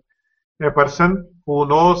concerned, a person who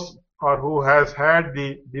knows or who has had the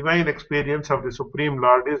divine experience of the Supreme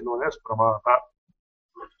Lord is known as pramata.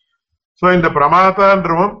 So in the pramata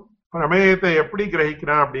andrum prameyate eppadi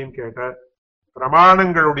grahikiran அப்படினு கேட்டா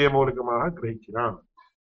பிரமாணங்களுடைய மூலமாக கிரகிக்கிறான்.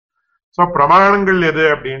 So பிரமாணங்கள் எது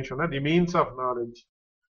அப்படின்னு சொன்னா தி means of knowledge.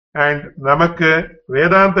 And நமக்கு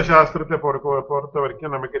வேதாந்த சாஸ்திரத்தை பொறுத்த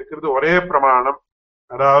வரைக்கும் நமக்கு இருக்கிறது ஒரே பிரமாணம்,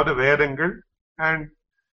 அதாவது வேதங்கள். And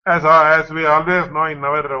as we always know in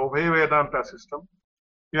our Ubhaya Vedanta system,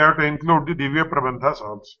 we have to include the Divya Prabandhas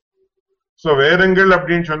also. So வேதங்கள்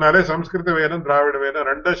அப்படின்னு சொன்னாலே சம்ஸ்கிருத வேதம், திராவிட வேதம்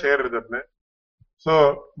ரெண்டும் சேர்றதுன்னு. So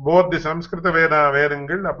both the சம்ஸ்கிருத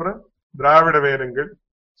வேதங்கள் அப்புறம் திராவிட வேதங்கள்,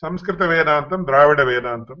 சம்ஸ்கிருத வேதாந்தம், திராவிட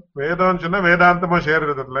வேதாந்தம். வேதம் சொன்னா வேதாந்தமும்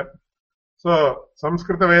சேர்றது இல்லை. சோ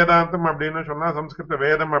சம்ஸ்கிருத வேதாந்தம் அப்படின்னு சொன்னா சம்ஸ்கிருத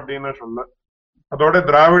வேதம் அப்படின்னு சொல்ல, அதோட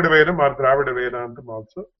திராவிட வேதம் ஆர் திராவிட வேதாந்தம்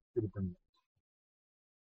ஆல்சோ இது பண்ணு.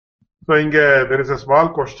 சோ இங்க there is a small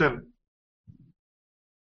question.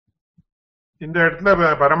 இந்த இடத்துல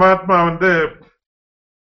பரமாத்மா வந்து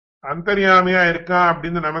அந்தர்யாமியா இருக்கான்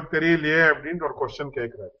அப்படின்னு நமக்கு தெரியலையே அப்படின்னு ஒரு கொஸ்டின்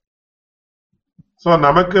கேட்கிறாரு. சோ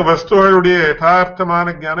நமக்கு வஸ்துகளுடைய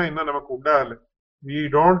யதார்த்தமான ஞானம் இன்னும் நமக்கு உண்டாகல. We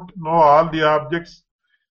don't know all the objects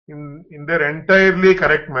in their entirely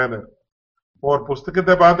correct manner. ஒரு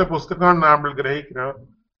புஸ்தகத்தை பார்த்து புஸ்தகம் நாம கிரகிக்கிறோம்,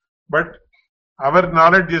 but our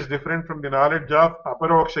knowledge is different from the knowledge of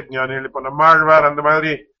அபரோக்ஷ ஞானிகள். இப்ப நம்மாழ்வார் அந்த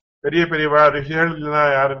மாதிரி பெரிய பெரிய ரிஷிகள்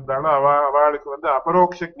யார் இருந்தாலும் அவளுக்கு வந்து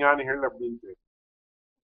அபரோக்ஷ ஞானிகள் அப்படின்னு.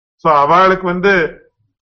 சோ அவளுக்கு வந்து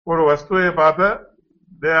ஒரு வஸ்துவை பார்த்தா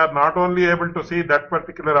they are not only able to see that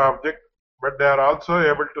particular object, but they are also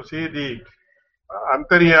able to see the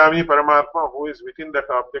antaryami Paramatma who is within that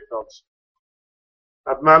object also.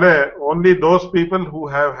 Adnale only those people who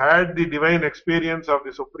have had the divine experience of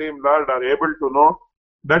the Supreme Lord are able to know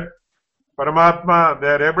that Paramatma,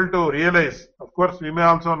 they are able to realize. Of course, we may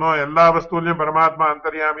also know ella vastuliyum Paramatma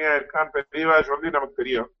antaryamiya irkan periva solli namak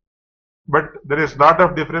theriyum, but there is lot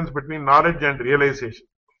of difference between knowledge and realization.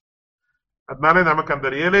 அதனால நமக்கு அந்த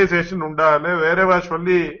realisation உண்டாகல. வேறவா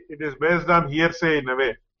சொல்லி it is based on ஹியர்சே in a way.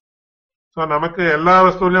 So நமக்கு எல்லா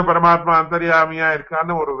வஸ்துலையும் பரமாத்மா அந்தர்யாமியா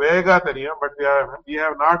இருக்கான்னு ஒரு வேகா தெரியும், but we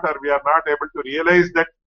are not able to realize that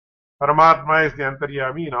பரமாத்மா is the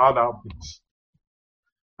antaryami in all objects.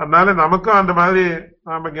 அதனால நமக்கும் அந்த மாதிரி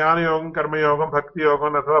நாம ஞான யோகம், கர்மயோகம், பக்தி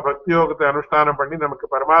யோகம் அथवा பக்தி யோகத்தை அனுஷ்டானம் பண்ணி நமக்கு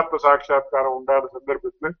பரமாத்ம சாட்சாத்காரம் உண்டான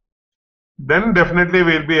சந்தர்ப்பத்தில் then definitely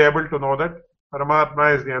we will be able to know that Paramatma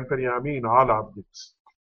is the antaryami in all objects.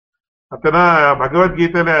 அத்தனா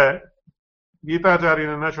பகவத்கீதையில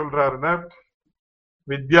கீதாச்சாரியன் என்ன சொல்றாருன்னா,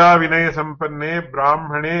 வித்யா வினய சம்பன்னே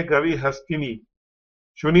பிராமணே கவி ஹஸ்தினி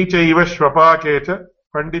சுனிச்சைவ ஸ்வபாகேச்ச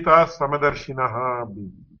பண்டிதா சமதர்ஷினா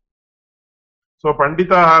அப்படின்னு. சோ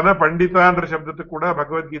பண்டிதான பண்டிதான்ற சப்தத்துக்கு கூட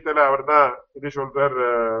பகவத்கீதையில அவர் தான் இது சொல்றார்.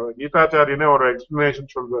 கீதாச்சாரியனே ஒரு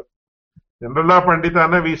எக்ஸ்பிளனேஷன் சொல்றார். ஜெனரலா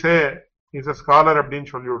பண்டிதான வீசே இஸ் அ ஸ்காலர்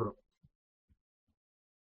அப்படின்னு சொல்லி விடுறோம்.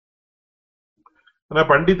 ஆனா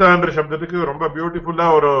பண்டிதான்ற சப்தத்துக்கு ரொம்ப பியூட்டிஃபுல்லா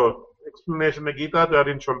ஒரு எக்ஸ்பிளனேஷன்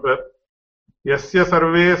கீதாச்சாரியன் சொல்றார். யஸ்ய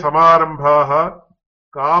சர்வே சமாரம்பாக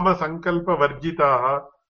காம சங்கல்ப வர்ஜிதாக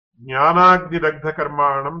ஞானாக்னி தக்த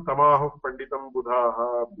கர்மாணம் தமாஹு பண்டிதம் புதாக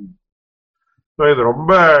அப்படின்னு. இது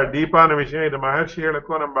ரொம்ப டீப்பான விஷயம். இது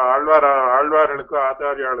மகர்ஷிகளுக்கும் நம்ம ஆழ்வார்களுக்கும்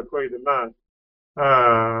ஆச்சாரியாளுக்கோ இதெல்லாம்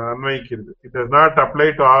அன்வைக்கிறது. It does not apply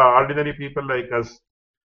to ordinary people like as.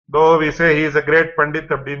 Though we say he is a great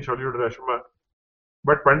Pandit அப்படின்னு சொல்லிவிடுற சும்மா.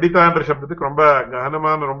 பட் பண்டிதான்ற சப்தத்துக்கு ரொம்ப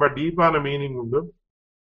ககனமான ரொம்ப டீப்பான மீனிங் உண்டு.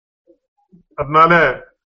 அதனால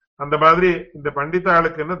அந்த மாதிரி இந்த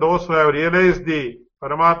பண்டிதாளுக்கு என்ன, தோஸ் ஹூ ஹேவ் ரியலைஸ்ட் தி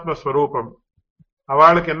பரமாத்ம ஸ்வரூபம்,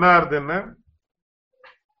 அவளுக்கு என்ன ஆகுதுன்னா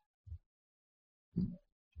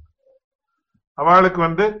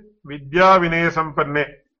அவளுக்கு வித்யா வினய சம்பன்னே,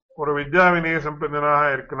 ஒரு வித்யா வினய சம்பன்னனாக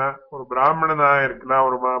இருக்கலாம், ஒரு பிராமணனாக இருக்கலாம்,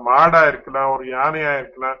 ஒரு மாடா இருக்கலாம், ஒரு யானையா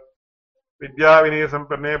இருக்கலாம். வித்யா வினய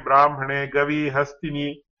சம்பன்னே பிராமணே கவி ஹஸ்தினி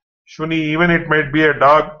Suni, even it might be a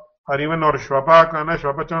talk R even ஒரு ஸ்வபாக்கான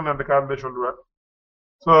ஸ்வபச்சம் அந்த காலத்துல சொல்லுவார்.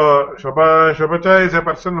 So Shobhacha is a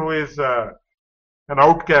person who is an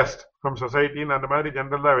outcast from society. அந்த மாதிரி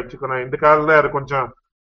ஜெனரலா வச்சுக்கணும். இந்த காலத்துல அது கொஞ்சம்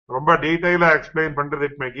ரொம்ப டீடைலா எக்ஸ்பிளைன் பண்றது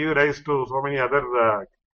it may give rice to so many other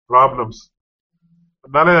problems.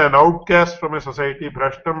 அதனால an outcast from a society,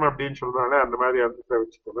 பிரஷ்டம் அப்படின்னு சொல்றாங்க, அந்த மாதிரி அர்த்தத்தை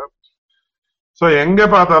வச்சுக்கணும். சோ எங்க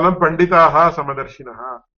பார்த்தாலும் பண்டிதாக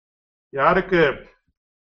சமதர்ஷினஹா, யாருக்கு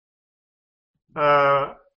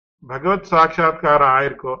பகவத் சாட்சா்காரம்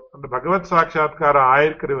ஆயிருக்கோ, அந்த பகவத் சாட்சா்காரம்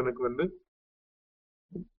ஆயிருக்கிறவனுக்கு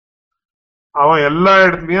அவன் எல்லா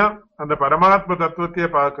இடத்துலயும் அந்த பரமாத்ம தத்துவத்தையே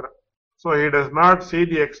பார்க்கிறான். So he does not see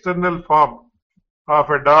the external form of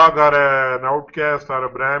a dog or an outcast or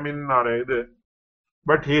a Brahmin or இது,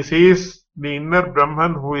 but he sees the inner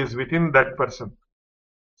Brahman who is within that person.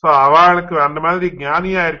 So அவளுக்கு அந்த மாதிரி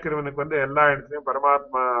ஞானியா இருக்கிறவனுக்கு எல்லா இடத்துலயும்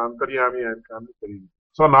பரமாத்மா அந்தர்யாமியா இருக்கான்னு தெரியும்.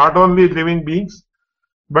 So not only living beings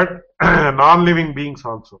but non-living beings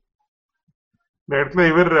also. இந்த இடத்துல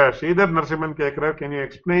இவர் ஸ்ரீதர் நரசிம்மன் கேட்கிறார், can you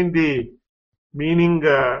explain the meaning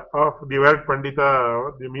of the word pandita,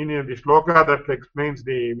 the meaning of the shloka that explains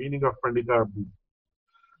the meaning of pandita.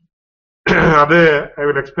 அது I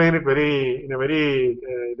will explain it in a very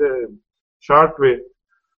short way.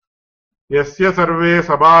 Yasya sarve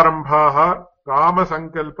sabarambhaha kama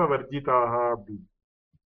sankalpa varjitaha.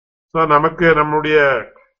 So நமக்கு நம்முடைய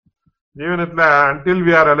ஜீவனத்துல until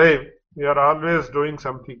we are alive we are always doing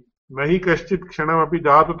something. nahi kaschit kshanam api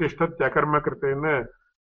jatu tishtat akarma krtena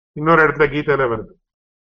இன்னொரு இடத்துல கீதையில வருது.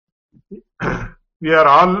 we are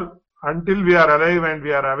all, until we are alive and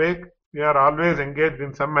we are awake, we are always engaged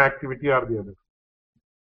in some activity or the other.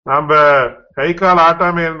 நாம கை கால்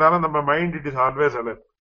ஆட்டாம இருந்தாலும் நம்ம mind it is always alert.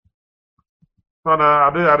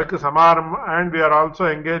 அதுக்கு சமாரம், and we are also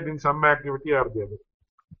engaged in some activity or the other.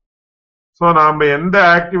 So நாம எந்த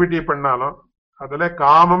activity பண்ணாலும் அதுல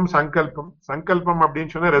காமம் சங்கல்பம்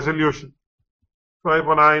அப்படின்னு சொன்ன ரெசல்யூஷன்.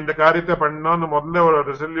 இப்போ நான் இந்த காரியத்தை பண்ணணும்னு முதல்ல ஒரு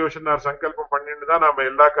ரெசல்யூஷன் ஆர் சங்கல்பம் பண்ணிட்டு தான் நாம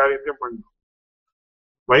எல்லா காரியத்தையும் பண்ணணும்.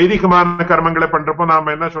 வைதிகமான கர்மங்களை பண்றப்போ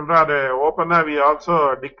நாம என்ன சொல்றோம், அதை ஓப்பனா we also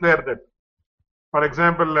declare that. For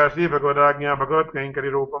example Sri பகவதாக்ஞா பகவத்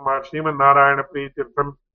கைங்கரி ரூபம் ஸ்ரீமன் நாராயண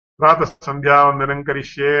பிரீத்திர்த்தம் பிராத சந்தியா வந்தனம்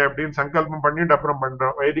கரிஷ்யே அப்படின்னு சங்கல்பம் பண்ணிட்டு அப்புறம்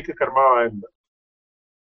பண்றோம். வைதிக கர்மாவா இருந்தா.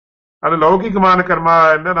 அது லௌகிகமான கர்மாவா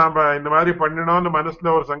இருந்தா நாம இந்த மாதிரி பண்ணணும்னு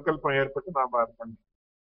மனசுல ஒரு சங்கல்பம் ஏற்பட்டு நாம அது பண்ணோம்.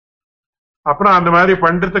 அப்புறம் அந்த மாதிரி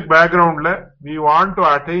பண்றதுக்கு பேக்ரவுண்ட்ல we want to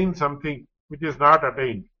attain something which is not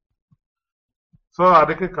attained. So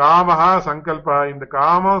அதுக்கு காமஹா சங்கல்பா, இந்த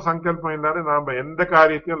காமம் சங்கல்பம் இல்லாத நாம எந்த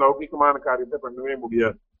காரியத்தையும் லௌகிகமான காரியத்தை பண்ணவே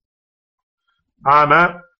முடியாது. ஆனா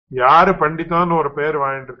யாரு பண்டிதம்னு ஒரு பேர்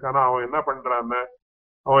வாங்கிட்டு இருக்கானோ அவன் என்ன பண்றான்னு,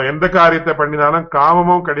 அவன் எந்த காரியத்தை பண்ணினாலும்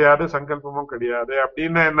காமமும் கிடையாது சங்கல்பமும் கிடையாது.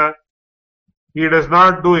 அப்படின்னா என்ன, he does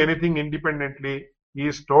not do anything independently, he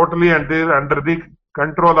is totally under the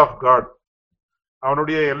control of God.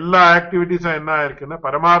 அவனுடைய எல்லா ஆக்டிவிட்டிஸும் என்ன இருக்குன்னா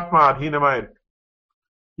பரமாத்மா அதீனமா இருக்கு.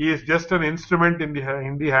 he is just an instrument in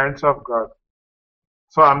the hands of God.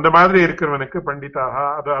 So அந்த மாதிரி இருக்கிறவனுக்கு பண்டிதாக.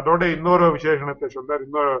 அதோட இன்னொரு விசேஷணத்தை சொல்றார்,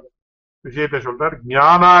 இன்னொரு விஷயத்தை சொல்றார்,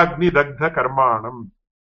 ஞானாக்னி தக்த கர்மாணம்.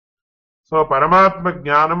 சோ பரமாத்ம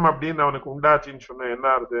ஞானம் அப்படின்னு அவனுக்கு உண்டாச்சின்னு சொன்ன என்ன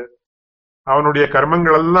ஆகுது, அவனுடைய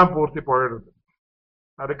கர்மங்கள் எல்லாம் பூர்த்தி போயிடுது.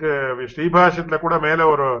 அதுக்கு ஸ்ரீபாஷ்யத்துல கூட மேல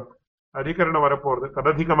ஒரு அதிகரணம் வரப்போறது,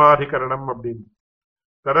 தததிகமாதிகரணம் அப்படின்னு.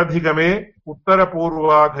 தததிகமே உத்தர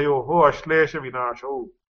பூர்வாதயோஹோ அஸ்லேஷ விநாசோ.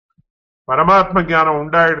 பரமாத்ம ஞானம்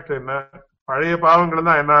உண்டாயிடுத்துன்னா பழைய பாவங்கள்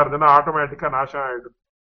தான் என்ன ஆகுதுன்னா ஆட்டோமேட்டிக்கா நாசம் ஆயிடுது.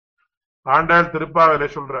 ஆண்டாள் திருப்பாவில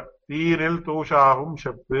சொல்ற தீனில் தூஷாகும்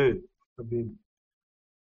செப்பு அப்படின்னு.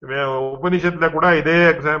 உபனிஷத்துல கூட இதே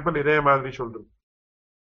எக்ஸாம்பிள் இதே மாதிரி சொல்றது.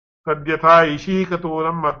 சத்யதா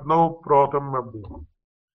இஷீகதூலம் அக்னௌ புரோதம் அப்படின்னு.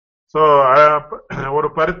 சோ ஒரு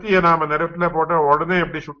பருத்தியை நாம நெருப்புல போட்டா உடனே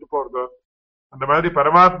எப்படி சுட்டு போறதோ அந்த மாதிரி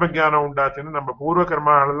பரமாத்ம ஞானம் உண்டாச்சுன்னு நம்ம பூர்வ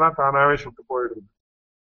கர்மாகள் எல்லாம் தானாவே சுட்டு போயிடுது.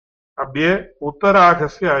 அப்படியே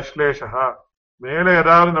உத்தராகசிய அஸ்லேஷா மேல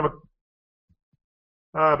ஏதாவது நமக்கு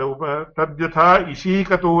தத்யதா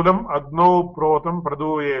இஷீகதூலம் அக்னௌ புரோதம்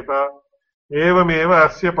பிரதூயேத ஏவமேவ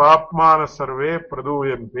அஸ்ய பாப்மான சர்வே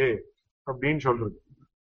பிரதூயந்தே அப்படின்னு சொல்றது.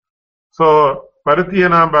 சோ பருத்தியை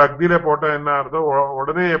நாம அக்னியில போட்டா என்ன ஆகுதோ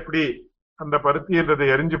உடனே எப்படி அந்த பருத்தின்றது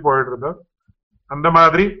எரிஞ்சு போயிடுறதோ அந்த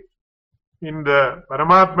மாதிரி இந்த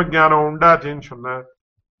பரமாத்ம ஞானம் உண்டாச்சுன்னு சொன்ன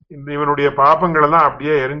இந்த இவனுடைய பாப்பங்கள் எல்லாம்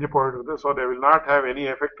அப்படியே எரிஞ்சு போயிடுறது. So they will not have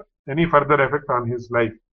any further effect on his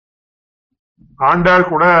life. Andal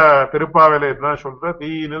கூட திருப்பாவில இதுதான் சொல்ற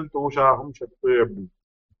தீனில் தூஷாகும் செப்பு அப்படின்னு.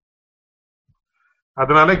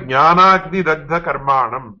 அதனால ஞானாக்னி தக்த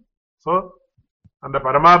கர்மாணம். சோ அந்த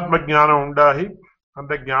பரமாத்ம ஞானம் உண்டாகி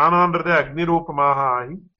அந்த ஞானம்ன்றது அக்னி ரூபமாக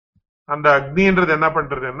ஆகி அந்த அக்னின்றது என்ன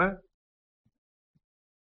பண்றதுன்னா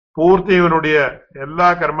பூர்த்தி இவனுடைய எல்லா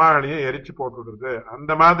கர்மாகளையும் எரிச்சு போட்டுடுறது.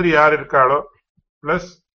 அந்த மாதிரி யார் இருக்காளோ பிளஸ்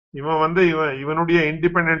இவன் இவனுடைய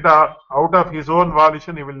இண்டிபெண்டா out of his own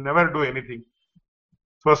volition he will never do anything.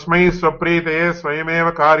 ஸ்வஸ்மை ஸ்வப்ரீதையே ஸ்வயமேவ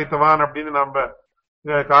காரித்தவான் அப்படின்னு நம்ம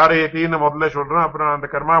காரியத்தின்னு முதல்ல சொல்றோம். அப்புறம் அந்த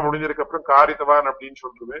கர்மா முடிஞ்சதுக்கு அப்புறம் காரித்தவான் அப்படின்னு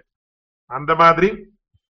சொல்றது. அந்த மாதிரி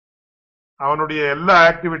அவனுடைய எல்லா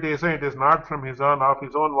ஆக்டிவிட்டிஸும் it is not from of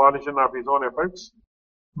his own volition of his own efforts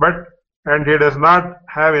but and he does not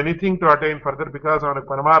have anything to attain further because அவனுக்கு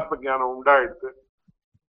பரமாத்ம ஞானம் உண்டாயிடுது.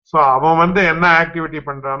 சோ அவன் என்ன ஆக்டிவிட்டி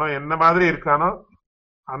பண்றானோ என்ன மாதிரி இருக்கானோ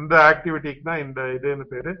அந்த ஆக்டிவிட்டிக்கு தான் இந்த இதுன்னு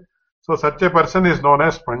பேரு. So such a person is known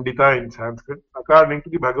as Pandita in Sanskrit according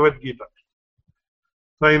to the Bhagavad Gita.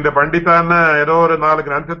 So இந்த பண்டிதான்னு ஏதோ ஒரு 4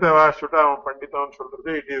 கிரந்தத்தை வாசிச்சுட்டு அவன் பண்டிதான்னு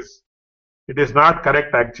சொல்றது it is not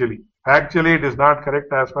correct actually. Actually it is not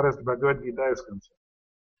correct as far as the Bhagavad Gita is concerned.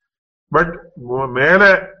 But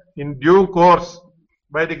மேல in due course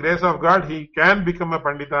by the grace of God he can become a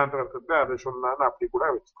pandita ன்ற அர்த்தத்தை அதை சொன்னான்னு அப்படி கூட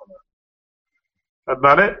வச்சுக்கணும்.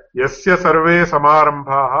 அதனால யஸ்ய survey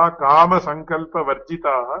சமாரம்பாः காம சங்கல்ப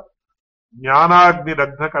வர்ஜிதாः ஞானாக்னி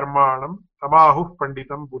தக்த கர்மாணம் தமாஹு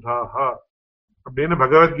பண்டிதம் புதாः அப்படின்னு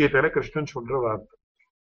பகவத்கீதையில கிருஷ்ணன் சொல்ற வார்த்தை.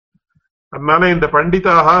 அதனால இந்த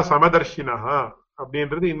பண்டிதாக சமதர்ஷினஹ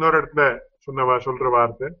அப்படின்றது இன்னொரு இடத்துல சொல்ற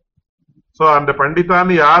வார்த்தை. சோ அந்த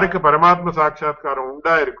பண்டிதான்னு யாருக்கு பரமாத்ம சாட்சா்காரம்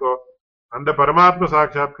உண்டா இருக்கோ அந்த பரமாத்ம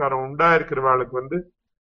சாட்சா்காரம் உண்டா இருக்கிறவாளுக்கு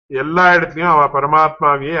எல்லா இடத்துலயும் அவ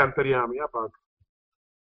பரமாத்மாவையே அந்தர்யாமியா பார்க்க.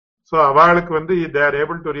 சோ அவளுக்கு they are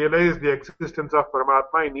able to realize the existence of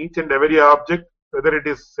Paramatma in each and every object whether it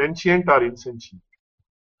is sentient or insentient.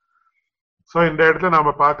 So இந்த இடத்துல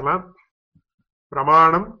நாம பார்க்கலாம்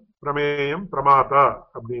பிரமாணம் பிரமேயம் பிரமாதா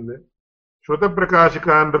அப்படின்னு. ஸ்ருத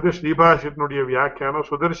பிரகாஷிகான்றது ஸ்ரீபாஷ்யத்தினுடைய வியாக்கியானம்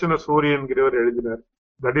சுதர்சன சூரியன்கிறவர் எழுதினார்.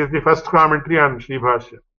 That is the first commentary on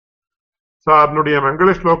Sri Bhashyam. So அதனுடைய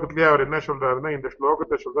மங்கள ஸ்லோகத்திலேயே அவர் என்ன சொல்றாருன்னா இந்த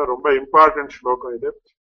ஸ்லோகத்தை சொல்ற ரொம்ப இம்பார்ட்டன்ட் ஸ்லோகம் இது.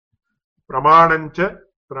 பிரமாணஞ்ச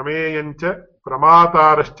பிரமேயஞ்ச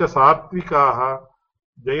பிரமாதாரஷ்ச சாத்விகாக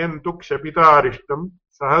ஜெயந்து க்ஷபிதாரிஷ்டம்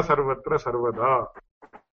சஹ சர்வத்ர சர்வதா.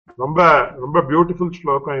 ரொம்ப ரொம்ப பியூட்டிஃபுல்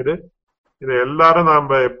ஸ்லோகம் இது. இதை எல்லாரும்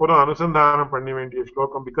நாம எப்போதும் அனுசந்தானம் பண்ண வேண்டிய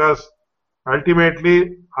ஸ்லோகம். Because ultimately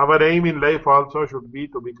our aim in life also should be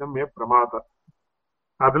to become a pramata.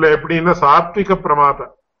 அதுல எப்படின்னா சாத்விக பிரமாதா.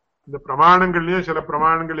 இந்த பிரமாணங்கள்லயும் சில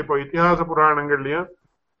பிரமாணங்கள் இப்போ இத்திஹாச புராணங்கள்லயும்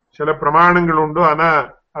சில பிரமாணங்கள் உண்டு. ஆனா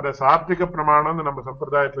அத சாத்விக பிரமாணம்னு நம்ம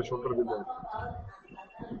சம்பிரதாயத்துல சொல்றது இல்லை.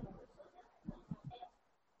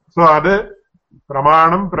 சோ அது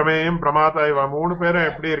பிரமாணம் பிரமேயம் பிரமாதா இவ 3 பேரும்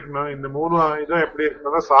எப்படி இருக்கணும், இந்த 3 இதுவும் எப்படி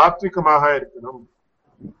இருக்கணும்னா சாத்விகமாக இருக்கணும்.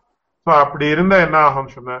 சோ அப்படி இருந்தா என்ன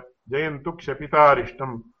ஆகும் சொன்ன ஜெயந்து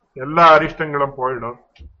க்ஷபிதாரிஷ்டம் எல்லா அரிஷ்டங்களும் போயிடும்.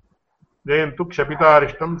 ஜெயந்து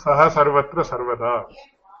க்ஷபிதாரிஷ்டம் சஹ சர்வத்ர சர்வதா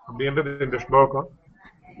அப்படின்றது இந்த ஸ்லோகம்.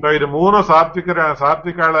 இது 3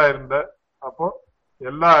 சாத்விகாலா இருந்த அப்போ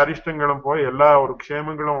எல்லா அரிஷ்டங்களும் போய் எல்லா ஒரு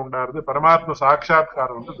க்ஷேமங்களும் உண்டாருது. பரமாத்ம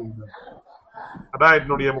சாட்சா்காரம் அதான்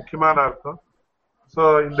இதனுடைய முக்கியமான அர்த்தம். சோ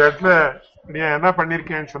இந்த இடத்துல நீ என்ன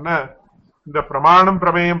பண்ணிருக்கேன்னு சொன்ன இந்த பிரமாணம்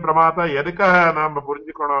பிரமேயம் பிரமாதா எதுக்காக நாம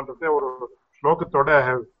புரிஞ்சுக்கணும்ன்றத ஒரு ஸ்லோகத்தோட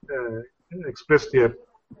எக்ஸ்பிரஸ் ஹியர்.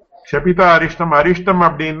 க்ஷபிதா அரிஷ்டம், அரிஷ்டம்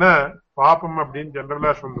அப்படின்னா பாப்பம் அப்படின்னு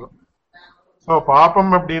ஜெனரலா சொல்றோம். சோ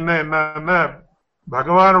பாப்பம் அப்படின்னா என்னன்னா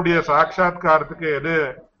பகவானுடைய சாட்சா்காரத்துக்கு எது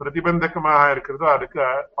பிரதிபந்தகமாக இருக்கிறதோ அதுக்கு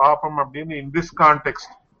பாப்பம் அப்படின்னு. In this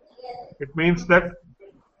context it means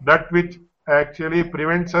that which actually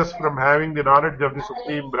prevents us from having the knowledge of the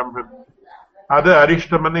Supreme Brahman. அது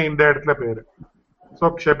அரிஷ்டம்னு இந்த இடத்துல பேரு. சோ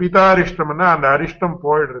க்ஷபிதாரிஷ்டம்னா அந்த அரிஷ்டம்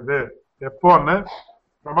போயிடுறது. எப்போன்னு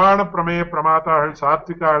பிரமாண பிரமேய பிரமாதாகள்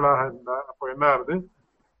சாத்விகாளாக இருந்தா அப்போ என்ன ஆகுது,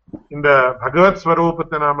 இந்த பகவத்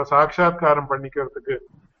ஸ்வரூபத்தை நாம சாட்சா்காரம் பண்ணிக்கிறதுக்கு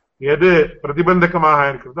எது பிரதிபந்தகமாக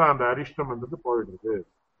இருக்கிறதோ அந்த அரிஷ்டம் வந்து போயிடுறது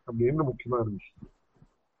அப்படின்னு முக்கியமான விஷயம்.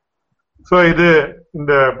 சோ இது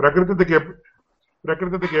இந்த பிரகிருதத்துக்கு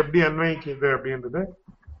எப்படி அன்வயிக்குது அப்படின்றது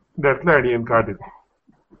இந்த இடத்துல அடியன் காட்டுது.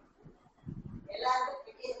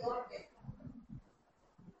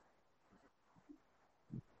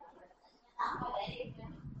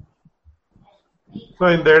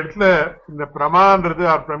 இந்த இடத்துல இந்த பிரமான்றது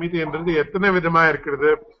பிரமிதின்றது எத்தனை விதமா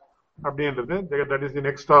இருக்கிறது அப்படின்றது that is the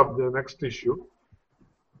next issue.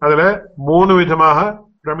 அதுல 3 விதமாக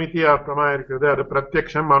பிரமிதி பிரமா இருக்கிறது. அது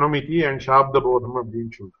பிரத்யக்ஷம், அனுமிதி அண்ட் சாப்த போதம்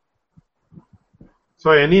அப்படின்னு சொல்றோம். So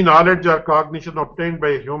any knowledge or cognition obtained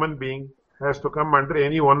by a human being has to come under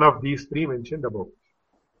any one of these 3 mentioned above.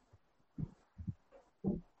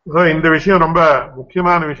 So இந்த விஷயம் ரொம்ப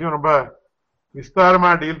முக்கியமான விஷயம், ரொம்ப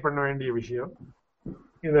விஸ்தாரமா டீல் பண்ண வேண்டிய விஷயம்.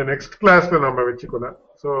 இந்த நெக்ஸ்ட் கிளாஸ்ல நம்ம வச்சுக்கலாம்.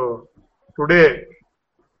 So today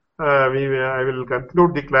I will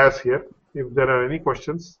conclude the class here. If there are any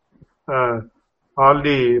questions, all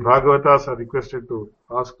the Bhagavatas are requested to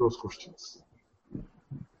ask those questions.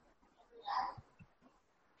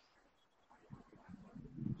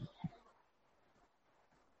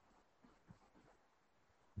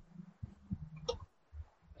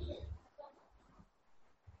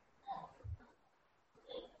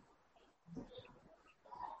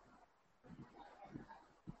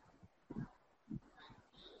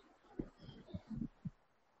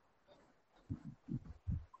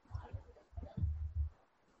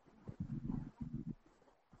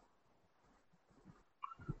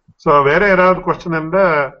 So வேற ஏதாவது கொஸ்டின் இருந்தா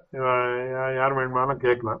யார் வேணுமானாலும்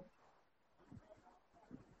கேட்கலாம்.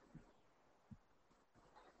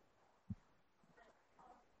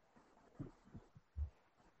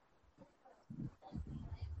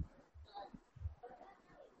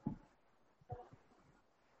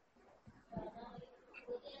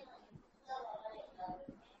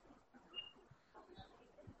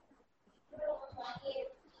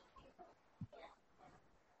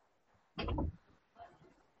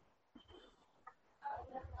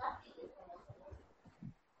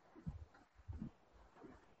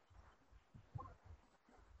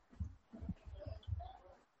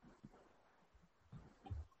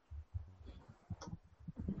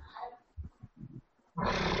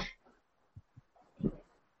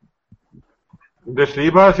 இந்த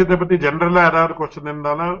ஸ்ரீபாஷ்யத்தை பத்தி ஜெனரலா ஏதாவது கொஸ்டின்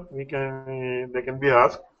இருந்தாலும் they can be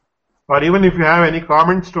asked, or even if you have any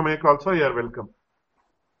comments to make also, you are welcome.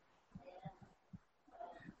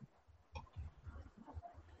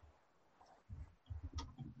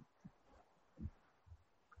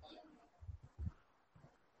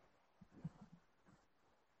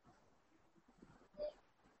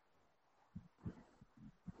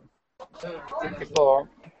 இப்போ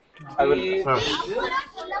I will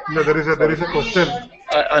there is a question.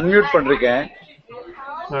 Unmute பண்றேன்.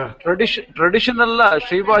 ட்ரெடிஷனல்லா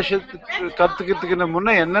ஸ்ரீபாஷ்யத்துக்கு கத்துக்கிறதுக்கு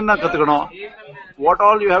முன்ன என்னென்ன கத்துக்கணும்? What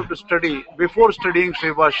all you have to study before studying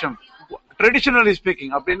Sribhashyam? Traditionally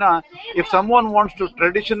speaking, அப்படின்னா if someone wants to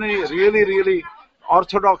traditionally really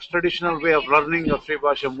orthodox traditional way of learning of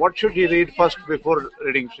Sribhashyam, what should he read first before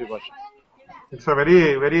reading Sribhashyam? It's a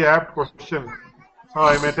very apt question. So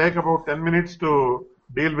I may take about 10 minutes to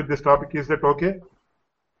deal with this topic. Is that okay?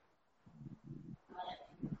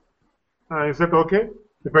 Is that okay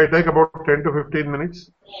if I take about 10 to 15 minutes?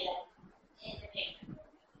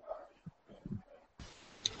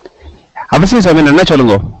 அவசியம் சாமி, என்ன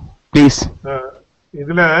சொல்லுங்க please.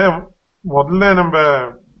 இதுல முதல்ல நம்ம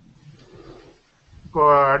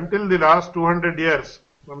until the last 200 years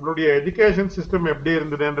நம்மளுடைய education system எப்படி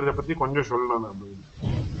இருந்ததுன்றதை பத்தி கொஞ்சம் சொல்லணும். நம்ம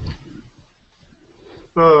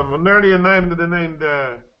முன்னாடி என்ன இருந்ததுன்னா, இந்த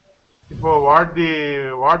இப்போ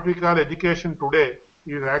what we call education today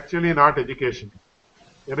is actually not education.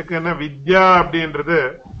 எனக்கு என்ன வித்யா அப்படின்றது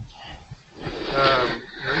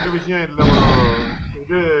ரெண்டு விஷயம் இல்ல.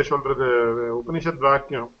 இது சொல்றது உபனிஷத்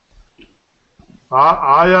வாக்கியம்,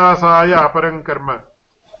 ஆயாசாய அபரங்கர்ம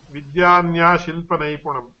வித்யான்யா ஷில்ப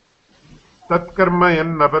நைபுணம் தத்கர்ம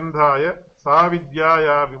என் நபந்தாய சா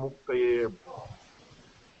வித்யாயா விமுக்தையே.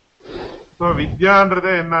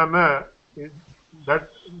 வித்யான்றது என்னன்னா,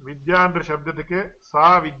 வித்யான்ற சப்தத்துக்கு சா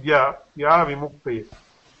வித்யா யா விமுக்தையே,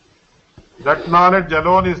 that knowledge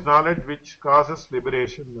alone is knowledge which causes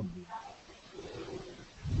liberation.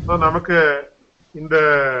 நமக்கு இந்த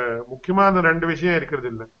முக்கியமான ரெண்டு விஷயம் இருக்கிறது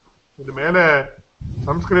இல்லை. இது மேல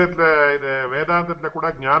சம்ஸ்கிருதத்துல இது வேதாந்தத்துல கூட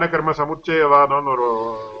ஞான கர்ம சமுச்சயவாதம்னு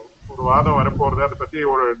ஒரு வாதம் வரப்போறது. அதை பத்தி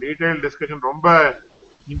ஒரு டீடைல் டிஸ்கஷன், ரொம்ப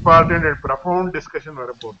இம்பார்ட்டன்ட் அண்ட் ப்ரொஃபவுண்ட் டிஸ்கஷன்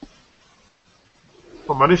வரப்போகுது.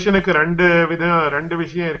 இப்போ மனுஷனுக்கு ரெண்டு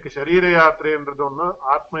விஷயம் இருக்கு. சரீர யாத்திரைன்றது ஒண்ணு,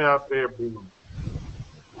 ஆத்ம யாத்திரை அப்படின்னு.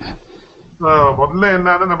 முதல்ல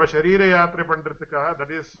என்னன்னா, நம்ம சரீர யாத்திரை பண்றதுக்காக,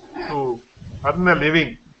 that is to earn a living,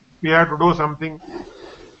 we have to do something.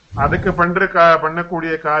 அதுக்கு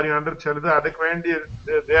பண்ணக்கூடிய காரியம் சொல்லுது. அதுக்கு வேண்டிய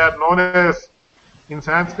they are known as, in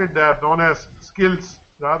Sanskrit they are known as skills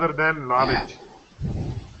rather than knowledge.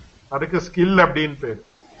 அதுக்கு ஸ்கில் அப்படின்னு பேரு.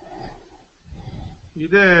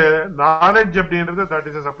 இது நாலேஜ் அப்படின்றது that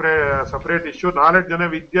is separate issue. Knowledge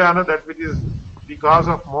வித்யான, that which is the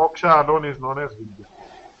cos of moksha alone is known as Vidya.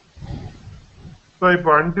 So இப்போ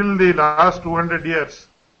until the last 200 years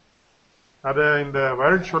அது இந்த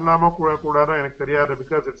world சொல்லாம கூடாதான் எனக்கு தெரியாது,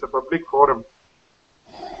 because it's a public forum.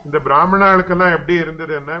 இந்த பிராமணர்களுக்கெல்லாம் எப்படி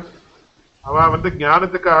இருந்தது என்ன, அவ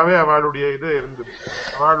ஞானத்துக்காகவே அவளுடைய இது இருந்தது,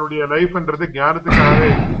 அவளுடைய லைஃப்ன்றது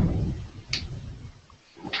ஞானத்துக்காகவே.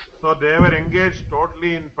 So they were engaged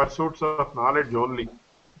totally in pursuits of knowledge only.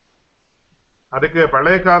 அதுக்கு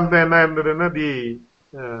பழைய காலத்துல என்ன இருந்ததுன்னா,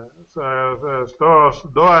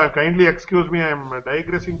 kindly excuse me, I am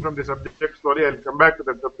digressing from the subject. Sorry, I will come back to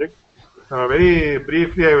that subject. Very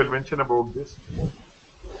briefly I will mention about this.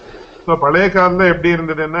 So பழைய காலத்துல எப்படி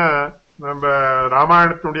இருந்ததுன்னா, நம்ம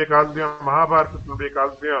ராமாயணத்தினுடைய காலத்தையும் மகாபாரதத்தினுடைய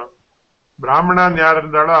காலத்தையும் பிராமணன் யார்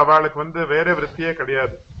இருந்தாலும் அவளுக்கு வேற விருத்தியே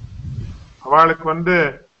கிடையாது. அவளுக்கு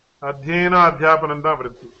அத்தியன அத்தியாபனம் தான்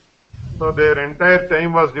விருத்தி. So their entire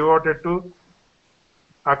time was devoted to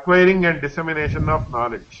acquiring and dissemination of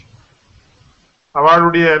knowledge.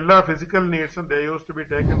 அவளுடைய எல்லா physical needs they used to be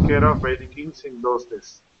taken care of by the kings in those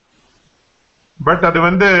days. But அது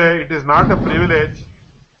it is not a privilege.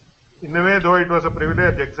 In a way, though it was a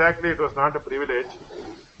privilege, exactly it was not a privilege.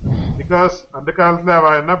 Because அந்த காலத்துல அவ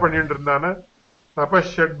என்ன பண்ணிட்டு இருந்தானா,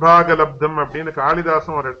 shrIbhAShyam அப்படின்னு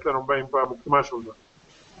காளிதாசன் ஒரு இடத்துல ரொம்ப முக்கியமா சொல்றான்.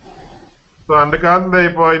 சோ அந்த காலத்துல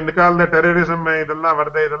இப்போ இந்த காலத்துல டெரரிசம் இதெல்லாம்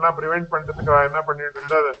வருது, இதெல்லாம் பிரிவென்ட் பண்றதுக்கு என்ன பண்ணிட்டு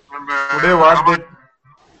இருந்தா, today what that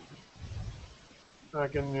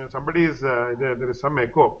can somebody is there is some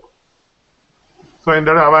echo. So இந்த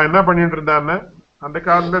அவ என்ன பண்ணிட்டு இருந்தான்னா, அந்த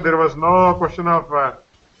காலத்துல there was no question of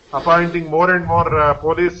appointing more and more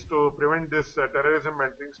police to prevent this terrorism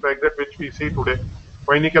and things like that which we see today.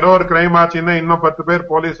 இப்போ இன்னைக்கு ஏதோ ஒரு கிரைம் ஆச்சுன்னா இன்னும் 10 பேர்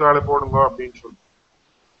போலீஸ் வேலை போடுங்க அப்படின்னு சொல்லி.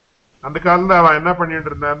 அந்த காலத்துல அவன் என்ன பண்ணிட்டு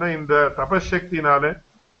இருந்தான்னா, இந்த தபசக்தினால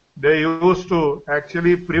they used to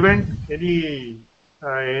actually prevent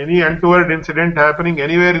any untoward incident happening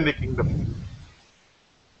anywhere in the kingdom.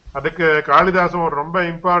 அதுக்கு காளிதாசன் ஒரு ரொம்ப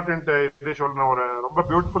இம்பார்ட்டன்ட் இது சொல்றேன், ஒரு ரொம்ப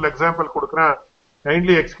பியூட்டிஃபுல் எக்ஸாம்பிள் கொடுக்குறேன்.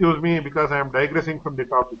 Kindly excuse me because I am டைக்ரெசிங் from the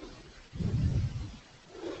topic.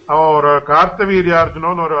 அவன் ஒரு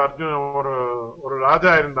கார்த்தவீர்யார்ஜுனன் ஒரு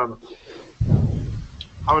ராஜா இருந்தான்.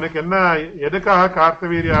 அவனுக்கு என்ன, எதுக்காக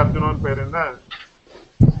கார்த்தவீர்யார்ஜுனன் பேர் என்ன,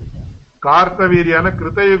 கார்த்தவீரியான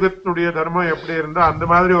கிருத்தயுகத்தினுடைய தர்மம் எப்படி இருந்தா அந்த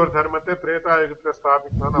மாதிரி ஒரு தர்மத்தை திரேதாயுகத்துல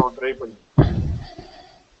ஸ்தாபிக்கணும்னு அவன் ட்ரை பண்ணி.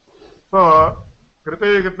 So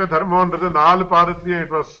கிருத்தயுகத்துல தர்மம்ன்றது 4 பாதத்திலையும்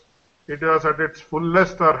it was at its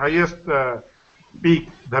fullest or highest peak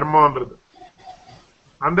தர்மம்ன்றது.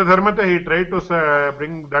 அந்த தர்மத்தை he tried to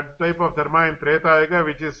bring that type of dharma in Tretayuga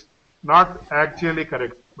which is not actually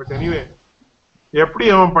correct. But anyway, எப்படி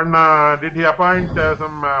அவன் பண்ணா, did he appoint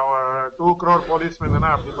some 2 crore policemen?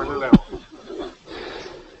 அப்படி பண்ணல.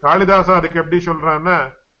 காளிதாசா அதுக்கு எப்படி சொல்றான்னா,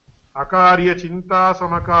 அகாரிய சிந்தா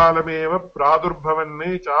சமகாலமேவ பிராதுர்பவன்னே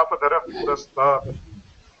சாபதர புரஸ்தா.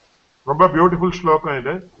 ரொம்ப பியூட்டிஃபுல் ஸ்லோகம்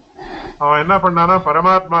இது. அவன் என்ன பண்ணானா,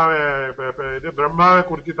 பரமாத்மாவை இது பிரம்மாவை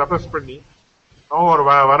குறிச்சு தபஸ் பண்ணி அவன் ஒரு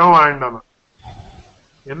வரம் வாழ்ந்தான்.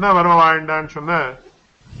 என்ன வரம் வாழ்ந்தான்னு சொன்ன,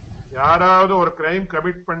 யாராவது ஒரு கிரைம்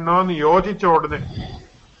கமிட் பண்ணோன்னு யோசிச்ச உடனே,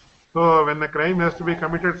 so when a crime has to be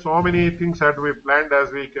committed, so many things have to be planned, as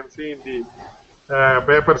we can see in the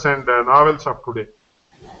papers and novels of today.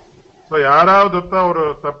 so யாராவது ஒரு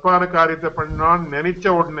தப்பான காரியத்தை பண்ணோன்னு நினைச்ச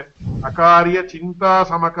உடனே, அகாரிய சிந்தா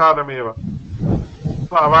சமகாலமேவா,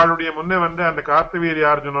 அவளுடைய முன்னே அந்த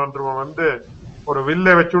கார்த்தவீர்யார்ஜுனன் ஒரு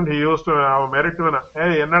வில்லை வச்சுட்டு அவன் மிரட்டுவனா,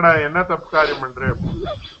 என்னடா என்ன தப்பு காரியம் பண்ற,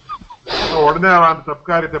 உடனே அவன் அந்த தப்பு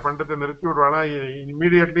காரியத்தை பண்றதை நிறுத்தி விடுவானா.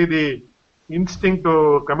 Immediately the instinct to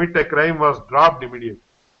commit a crime was dropped immediately.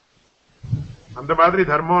 அந்த மாதிரி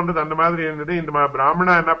தர்மம்ன்றது அந்த மாதிரி இருந்தது. இந்த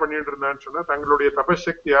பிராமணா என்ன பண்ணிட்டு இருந்தான்னு சொன்னா, தங்களுடைய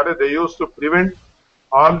தபசக்தியால they used to prevent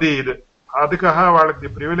all the இது. அதுக்காக அவளுக்கு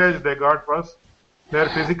the privilege they got was their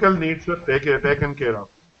physical needs were taken care of.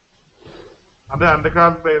 அது அந்த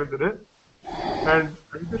காலத்துல இருந்தது. And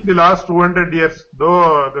until the last 200 years,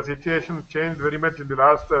 though the situation changed very much in the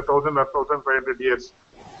last 1000 or 1500 years,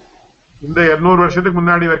 in the 200 வருஷத்துக்கு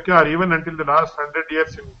முன்னாடி வரைக்கும், or even until the last 100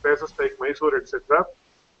 years in places like Mysore, etc.,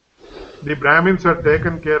 the Brahmins were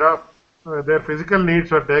taken care of, their physical needs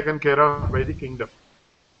were taken care of by the kingdom.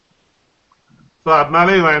 So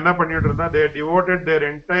அதனால இவன் என்ன பண்ணிட்டு இருந்தா, they devoted their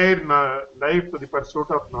entire life to the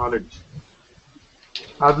pursuit of knowledge.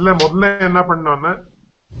 அதுல முதல்ல என்ன பண்ணோம்னா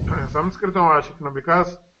சம்ஸ்கிருதம் வாசிக்கணும்.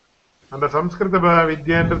 பிகாஸ் அந்த சம்ஸ்கிருத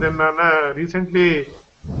வித்யான்றது என்னன்னா, ரீசென்ட்லி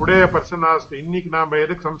டுடே பர்சன் ஆஸ்ட், இன்னைக்கு நாம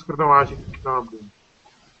எதுக்கு சம்ஸ்கிருதம் வாசிக்கணும் அப்படின்னு.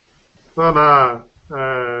 ஸோ நான்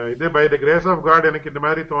இது by the grace of God எனக்கு இந்த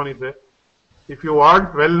மாதிரி தோணிது, if you want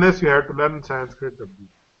wellness you have to learn Sanskrit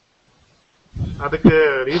அப்படின்னு. அதுக்கு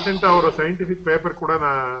ரீசெண்டா ஒரு சயின்டிபிக் பேப்பர் கூட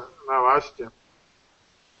நான் வாசிச்சேன்.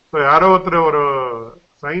 ஸோ யாரோ ஒருத்தர் ஒரு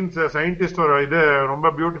சயின்டிஸ்ட் ஒரு இது ரொம்ப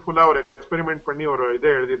பியூட்டிஃபுல்லா ஒரு எக்ஸ்பெரிமெண்ட் பண்ணி ஒரு இதை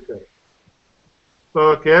எழுதியிருக்காரு. ஸோ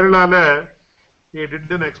கேரளால he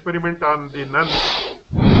did an experiment on the nuns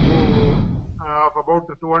of about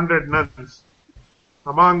 200 nuns.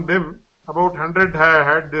 Among them, about 100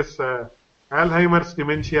 had this Alzheimer's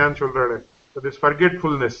dementia and சொல்றாரு. So this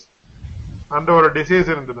forgetfulness and ஒரு disease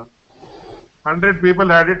இருந்தது. 100 people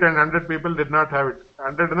had it and 100 people did not have it.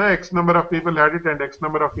 100 na X number of people had it and X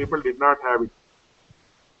number of people did not have it.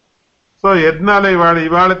 So எதனால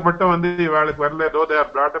இவாளுக்கு மட்டும் வந்து இவாளுக்கு வரல, though they are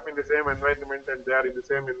brought up in the same environment and they are in the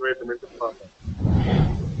same environment.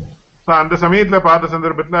 So அந்த சமயத்துல பார்த்த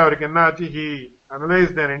சந்தர்ப்பத்துல அவருக்கு என்ன ஆச்சு, he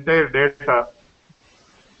analyzed their entire data.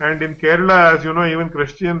 And in Kerala, as you know, even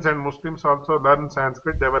Christians and Muslims also learn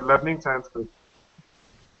Sanskrit. They were learning Sanskrit.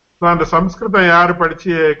 So அந்த சம்ஸ்கிருதம் யாரு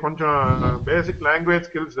படிச்சு கொஞ்சம் பேசிக் லாங்குவேஜ்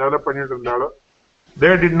ஸ்கில்ஸ் டெவலப் பண்ணிட்டு இருந்தாலோ,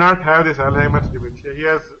 they did not have this Alzheimer's dementia. He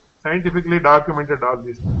has scientifically documented all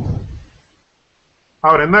these things.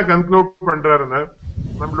 அவர் என்ன conclude பண்றாருன்னா,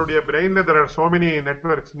 நம்மளுடைய பிரெயின்ல there are so many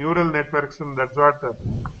networks, neural networks, and that's what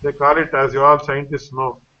they call it, as you all scientists know.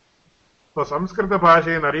 So சம்ஸ்கிருத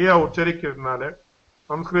பாஷையை நிறைய உச்சரிக்கிறதுனால,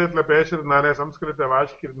 சம்ஸ்கிருதத்துல பேசுறதுனால, சம்ஸ்கிருதத்தை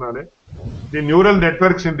வாசிக்கிறதுனால, the neural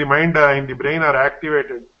networks in the mind, in the brain are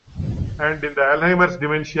activated, and in the Alzheimer's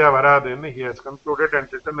dementia varadன்னு he has concluded and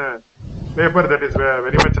written a paper that is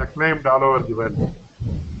very much acclaimed all over the world.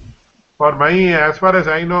 For my, as far as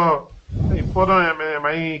I know, இப்போதும்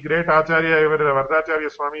my great acharya இவர் வரதாச்சாரிய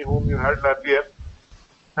சுவாமி, whom you had earlier,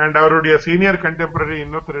 and அவருடைய senior contemporary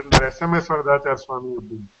இன்னொருத்தர் இருந்தார், SMS Varadachara சுவாமி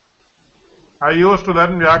அப்படின்னு. I used to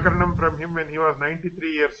learn Vyakaranam from him when he was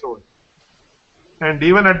 93 years old. And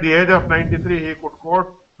even at the age of 93, he could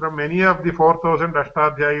quote from any of the 4000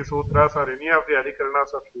 Ashtadhyayi Sutras or any of the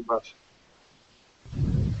Adhikaranas of shrIbhAShyam.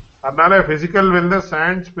 அதனால physical wellness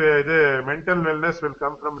and இது mental wellness will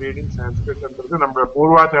come from reading Sanskrit என்றது நம்ம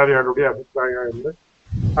பூர்வாச்சாரியாளுடைய அபிப்பிராயம் இல்லை.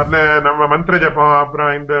 அதுல நம்ம மந்திர ஜபம்,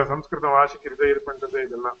 அப்புறம் இந்த சம்ஸ்கிருதம் வாசிக்கிறது, இது பண்றது,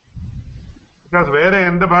 இதெல்லாம் பிகாஸ் வேற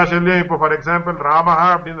எந்த பாஷையிலயும், இப்போ ஃபார் எக்ஸாம்பிள் ராமஹா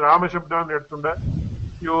அப்படின்னு ராமசப்தம் எடுத்துட்டா,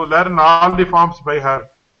 you learn all the forms by hour.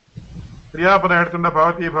 கிரியாபதம் எடுத்துட்டா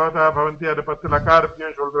பவதி பவதா பவந்தி, அது 10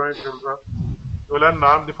 லக்காரத்தையும் சொல்றோம். You learn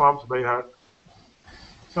all the forms by hour.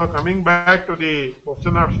 So coming back to the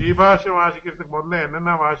question of Sri Bhashyam வாசிக்கிறதுக்கு முதல்ல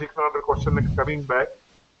என்னென்ன வாசிக்கணும்ன்ற கொஸ்டினுக்கு கமிங் பேக்,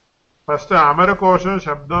 ஃபர்ஸ்ட் அமரகோஷம்,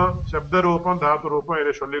 சப்தம், சப்த ரூபம், தாத்து ரூபம்,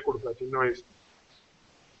 இதை சொல்லி கொடுத்தா சின்ன வயசு.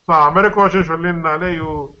 So Amarikosha சொல்லிருந்தாலே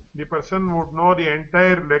the person would know the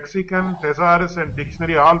entire lexicon, thesaurus and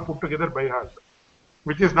dictionary all put together by heart,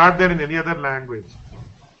 which is not there in any other language.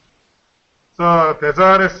 So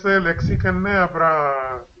thesaurus, lexicon, அப்புறம்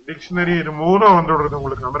dictionary, இது மூணும் வந்துடுறது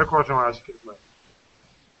உங்களுக்கு Amarakosha வாசிக்கிறதுல.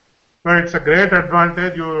 So it's a great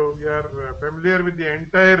advantage. You are familiar with the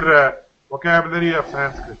entire vocabulary of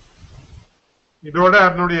Sanskrit. இதோட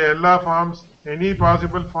அதனுடைய எல்லா forms, any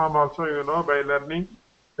possible form also you know by learning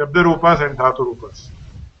Shabda Rupas and Dhatu Rupas.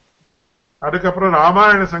 அதுக்கப்புறம்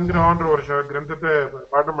ராமாயண சங்கிரகம்ன்ற ஒரு கிரந்தத்தை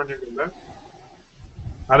பாடம் பண்ணிட்டு இருந்தேன்.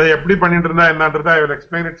 அதை எப்படி பண்ணிட்டு இருந்தா என்னன்றதை I will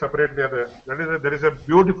explain it separately. There is a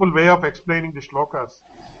beautiful way of explaining the shlokas.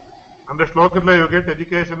 அந்த ஸ்லோகத்துல you get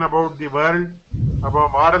education about the world, about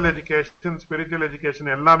moral education, spiritual education,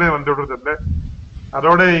 எல்லாமே வந்துடுறது.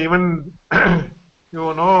 அதோட even you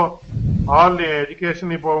know all the education,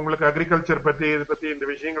 இப்போ உங்களுக்கு agriculture பத்தி, இது பத்தி, இந்த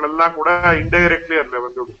விஷயங்கள் எல்லாம் கூட இன்டைரக்ட்லி அதுல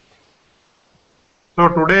வந்துடும். So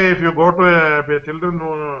today if you go to children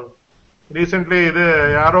who recently, இது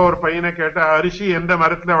யாரோ ஒரு பையனை கேட்டா அரிசி எந்த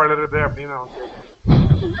மரத்துல வளருது அப்படின்னு அவன் கேட்டான்.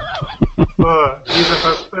 So he is the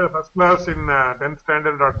first class in 10th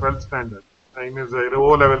standard or 12th standard. I mean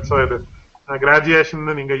O level. So graduation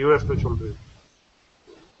நீங்க யூஎஸ்ல சொல்றீங்க.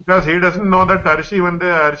 Because he doesn't know that அரிசி வந்து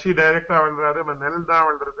அரிசி டைரக்டா வளராது, நெல் தான்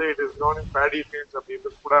வளருது. It is grown in paddy fields.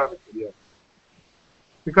 அப்படின்றது கூட அவனுக்கு தெரியாது.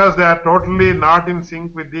 because they are totally not in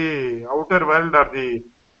sync with the outer world or the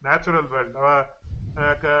natural world.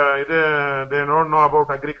 They don't know about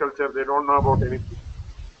agriculture, they don't know about anything.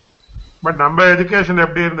 But number education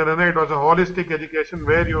it was a holistic education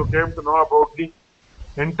where you came to know about the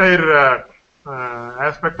entire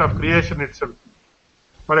aspect of creation itself.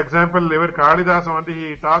 For example, Kalidasa,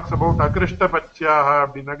 he talks about Akrishta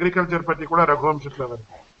Pachyaha, in agriculture Pati Kuda Raghuvamshatla.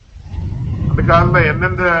 The Kala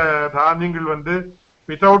Enenda Dhaningal Vande,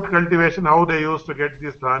 without cultivation, how they used to get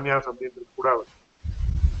these Dhanyas of the Kuda.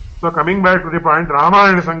 So coming back to the point,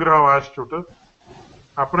 Ramayana Sangraha Vashchutu,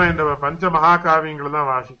 Apra in the Pancha Mahakavingal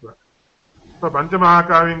Vashikla. So Pancha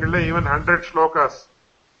Mahakavingal, even 100 shlokas.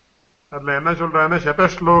 Shata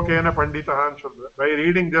Shlokena Panditahan Shudra. By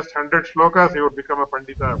reading just 100 shlokas, you would become a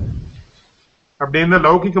Pandita. Abdin the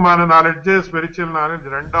Laukikamana knowledge, spiritual knowledge,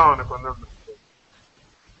 run down.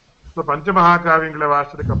 So Panchamahakavingla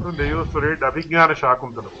Vashtrikapran, they used to read Abhignana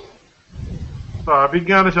Shakuntalam. So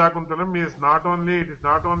Abhignana Shakuntalam is not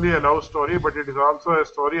only a love story, but it is also a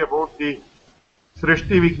story about the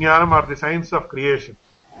Srishti Vijnanam or the science of creation.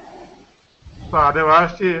 So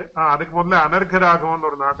ಅದಕ್ಕೆ ಮೊದಲೇ ಅನರ್ಘರಾಘವನ್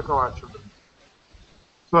ஒரு நாಟகம் வாசிச்சிருந்தோம்.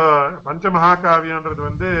 So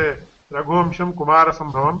பஞ்சமகாகாவியன்றது Raghuvamsha, Kumara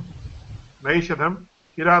சம்பவம், நைஷதம்,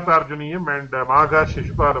 Kiratarjuniyam and மாகா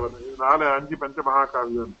சிசுபாலவதம். இது 5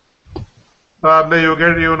 பஞ்சமகாகாவியம்.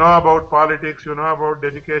 You know about politics, you know about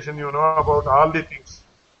education, you know about all the things.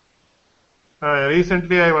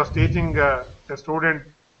 Recently I was teaching a student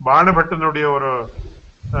பாணபட்டனுடைய ஒரு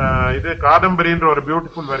இது காதம்பரின்ற ஒரு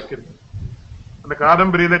beautiful work இருக்கு. And the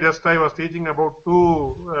Kadambari, just I was teaching about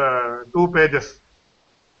two pages.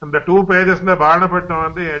 And the 2 pages in the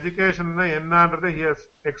Barnapatna, the education, he has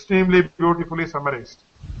extremely beautifully summarized.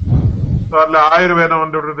 So, Ayurveda,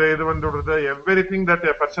 everything that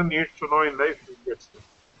a person needs to know in life, he gets it.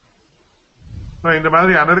 So, in the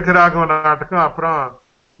Madri Anarkaraga Nataka, Apra,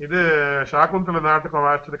 Shakuntala Nataka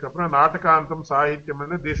Vashtrikapra, Natakantam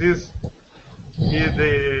Sahityam, this is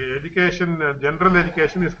the education, general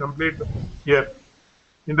education is complete here.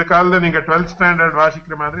 In the Kalda, you get 12th standard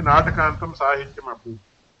Vashikra Madri, Natakantam Sahityam Appu.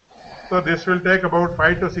 So this will take about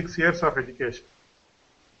 5 to 6 years of education.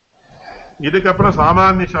 Idikapra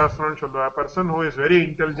Samanya Shastran Shulva, a person who is very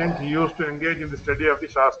intelligent, he used to engage in the study of the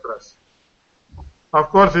Shastras. Of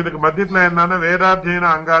course, idik Madhitla Enana, Vedadhyena,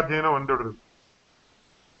 Angadhyena Vandudru.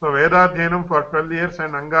 So Vedadhyenam for 12 years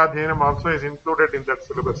and Angadhyenam also is included in that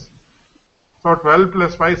syllabus. So 12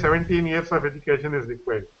 plus 5, 17 years of education is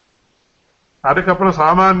required. Adikapra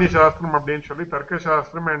Samanya Shastram Abdin Shali, Tarka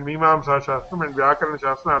Shastram and Mimamsa Shastram and Vyakarana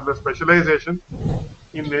Shastram are the specialization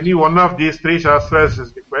in any one of these 3 Shastras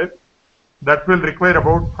is required. That will require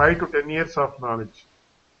about 5 to 10 years of knowledge.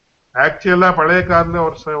 Actually, Palay Kadla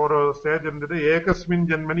or stage in the Ekasmin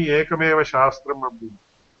Janmani Ekameva Shastram Abdin.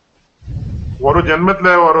 Oru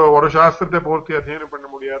Janmatla or Shastra Porti Athena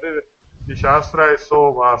Pandamudia, the Shastra is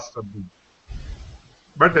so vast Abdin.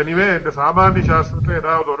 But anyway, the Samanya Shastra,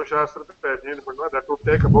 that would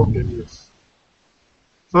take about 10 years.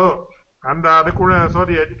 So, and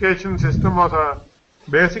the education system was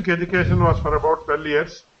basic education was for about 12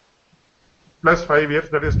 years, plus 5 years,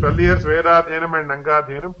 that is 12 years Vedadhyenam and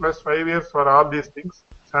Angadhyenam, plus 5 years for all these things,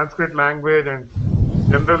 Sanskrit language and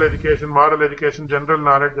general education, moral education, general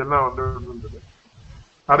knowledge,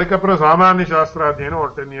 Adikapra Samanya Shastra Adhyena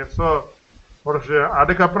or 10 years. So,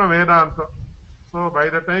 Adikapra Vedanta. So by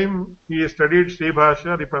the time he studied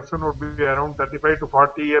shrIbhAShyam, the person would be around 35 to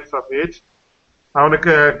 40 years of age.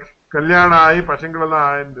 Avanukku Kalyana aayi,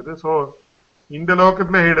 Pashangalala aayindhu. So in the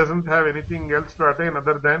lokatla he doesn't have anything else to attain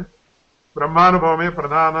other than Brahmanubhavame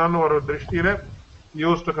Pradhanan or Drishtile. He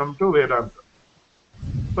used to come to Vedanta.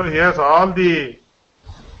 So he has all the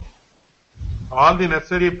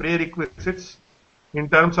necessary prerequisites in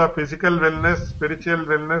terms of physical wellness, spiritual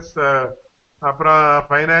wellness,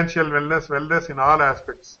 financial wellness in all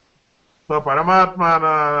aspects. So Paramatma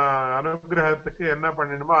Anugrahathukku enna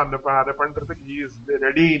panninumo adha pandradhukku he is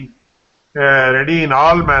ready in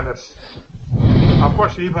all manners. Appo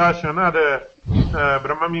shrIbhAShyam adu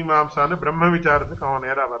Brahma Mimamsa Brahma Vicharathukku avan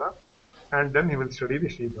nera vara, and then he will study the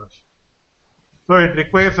shrIbhAShyam. So it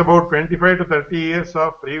requires about 25 to 30 years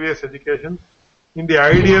of previous education in the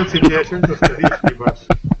ideal situation to study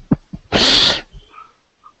shrIbhAShyam.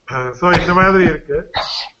 So in the Madri irukku,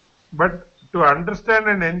 but to understand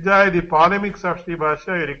and enjoy the polemics of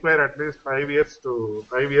shrIbhAShyam, you require at least 5 years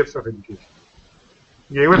of education.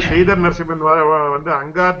 Even Sridhar Narasimhan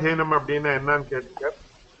Angadhyenam Abdina Ennan Ketkar.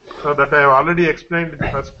 So that I have already explained in the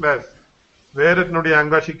first class. Where it nodi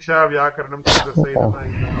Anga Shiksha, Vyakaranam, Chitra Saidana,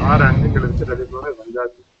 6 angangal irukku, that is known as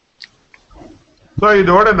Angadhyenam. So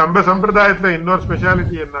இதோட நம்ம சம்பிரதாயத்துல இன்னொரு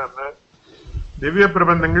speciality என்னன்னா திவ்ய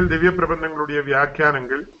பிரபந்தங்களுடைய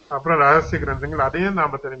வியாக்கியானங்கள் அப்புறம் ரகசிய கிரந்தங்கள் அதையும்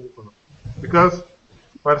நாம தெரிஞ்சுக்கணும். பிகாஸ்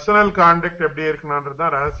பர்சனல் கான்டக்ட் எப்படி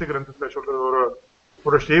இருக்கணும்ன்றதுதான் ரகசிய கிரந்தத்துல சொல்றது.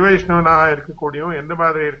 ஒரு ஸ்ரீ வைஷ்ணவனாக இருக்கக்கூடியவன் எந்த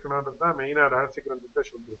மாதிரி இருக்கணும்ன்றதுதான் மெயினா ரகசிய கிரந்தத்தை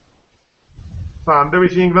சொல்றது. சோ அந்த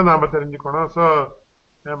விஷயங்களும் நாம தெரிஞ்சுக்கணும். So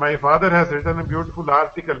my father has written beautiful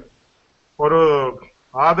article. ஒரு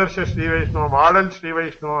ஆதர்ஷ ஸ்ரீ வைஷ்ணவ மாடல் ஸ்ரீ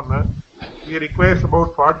வைஷ்ணவன்னா he requires about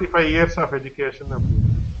 45 years of education.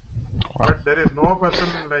 But there is no person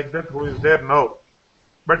like that who is there now.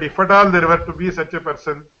 But if at all there were to be such a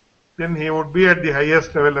person, then he would be at the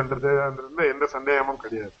highest level under the sandeyamam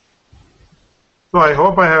kadiyadu. So I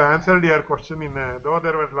hope I have answered your question in though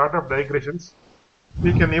there was a lot of digressions.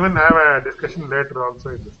 We can even have a discussion later also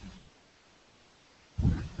in this.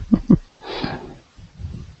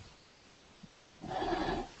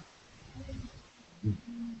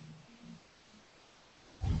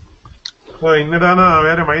 So innadana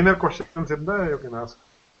very minor questions இருந்தா you can ask.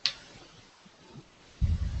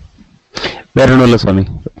 வேற ஒண்ணும் இல்ல சுவாமி.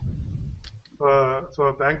 So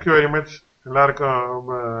thank you very much. எல்லாருக்கும்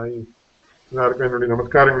என்னுடைய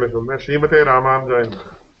நமஸ்காரங்களை சொல்றேன். ஸ்ரீமதே ராமானுஜாய நமக.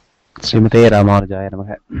 ஸ்ரீமதே ராமானுஜாய நமக.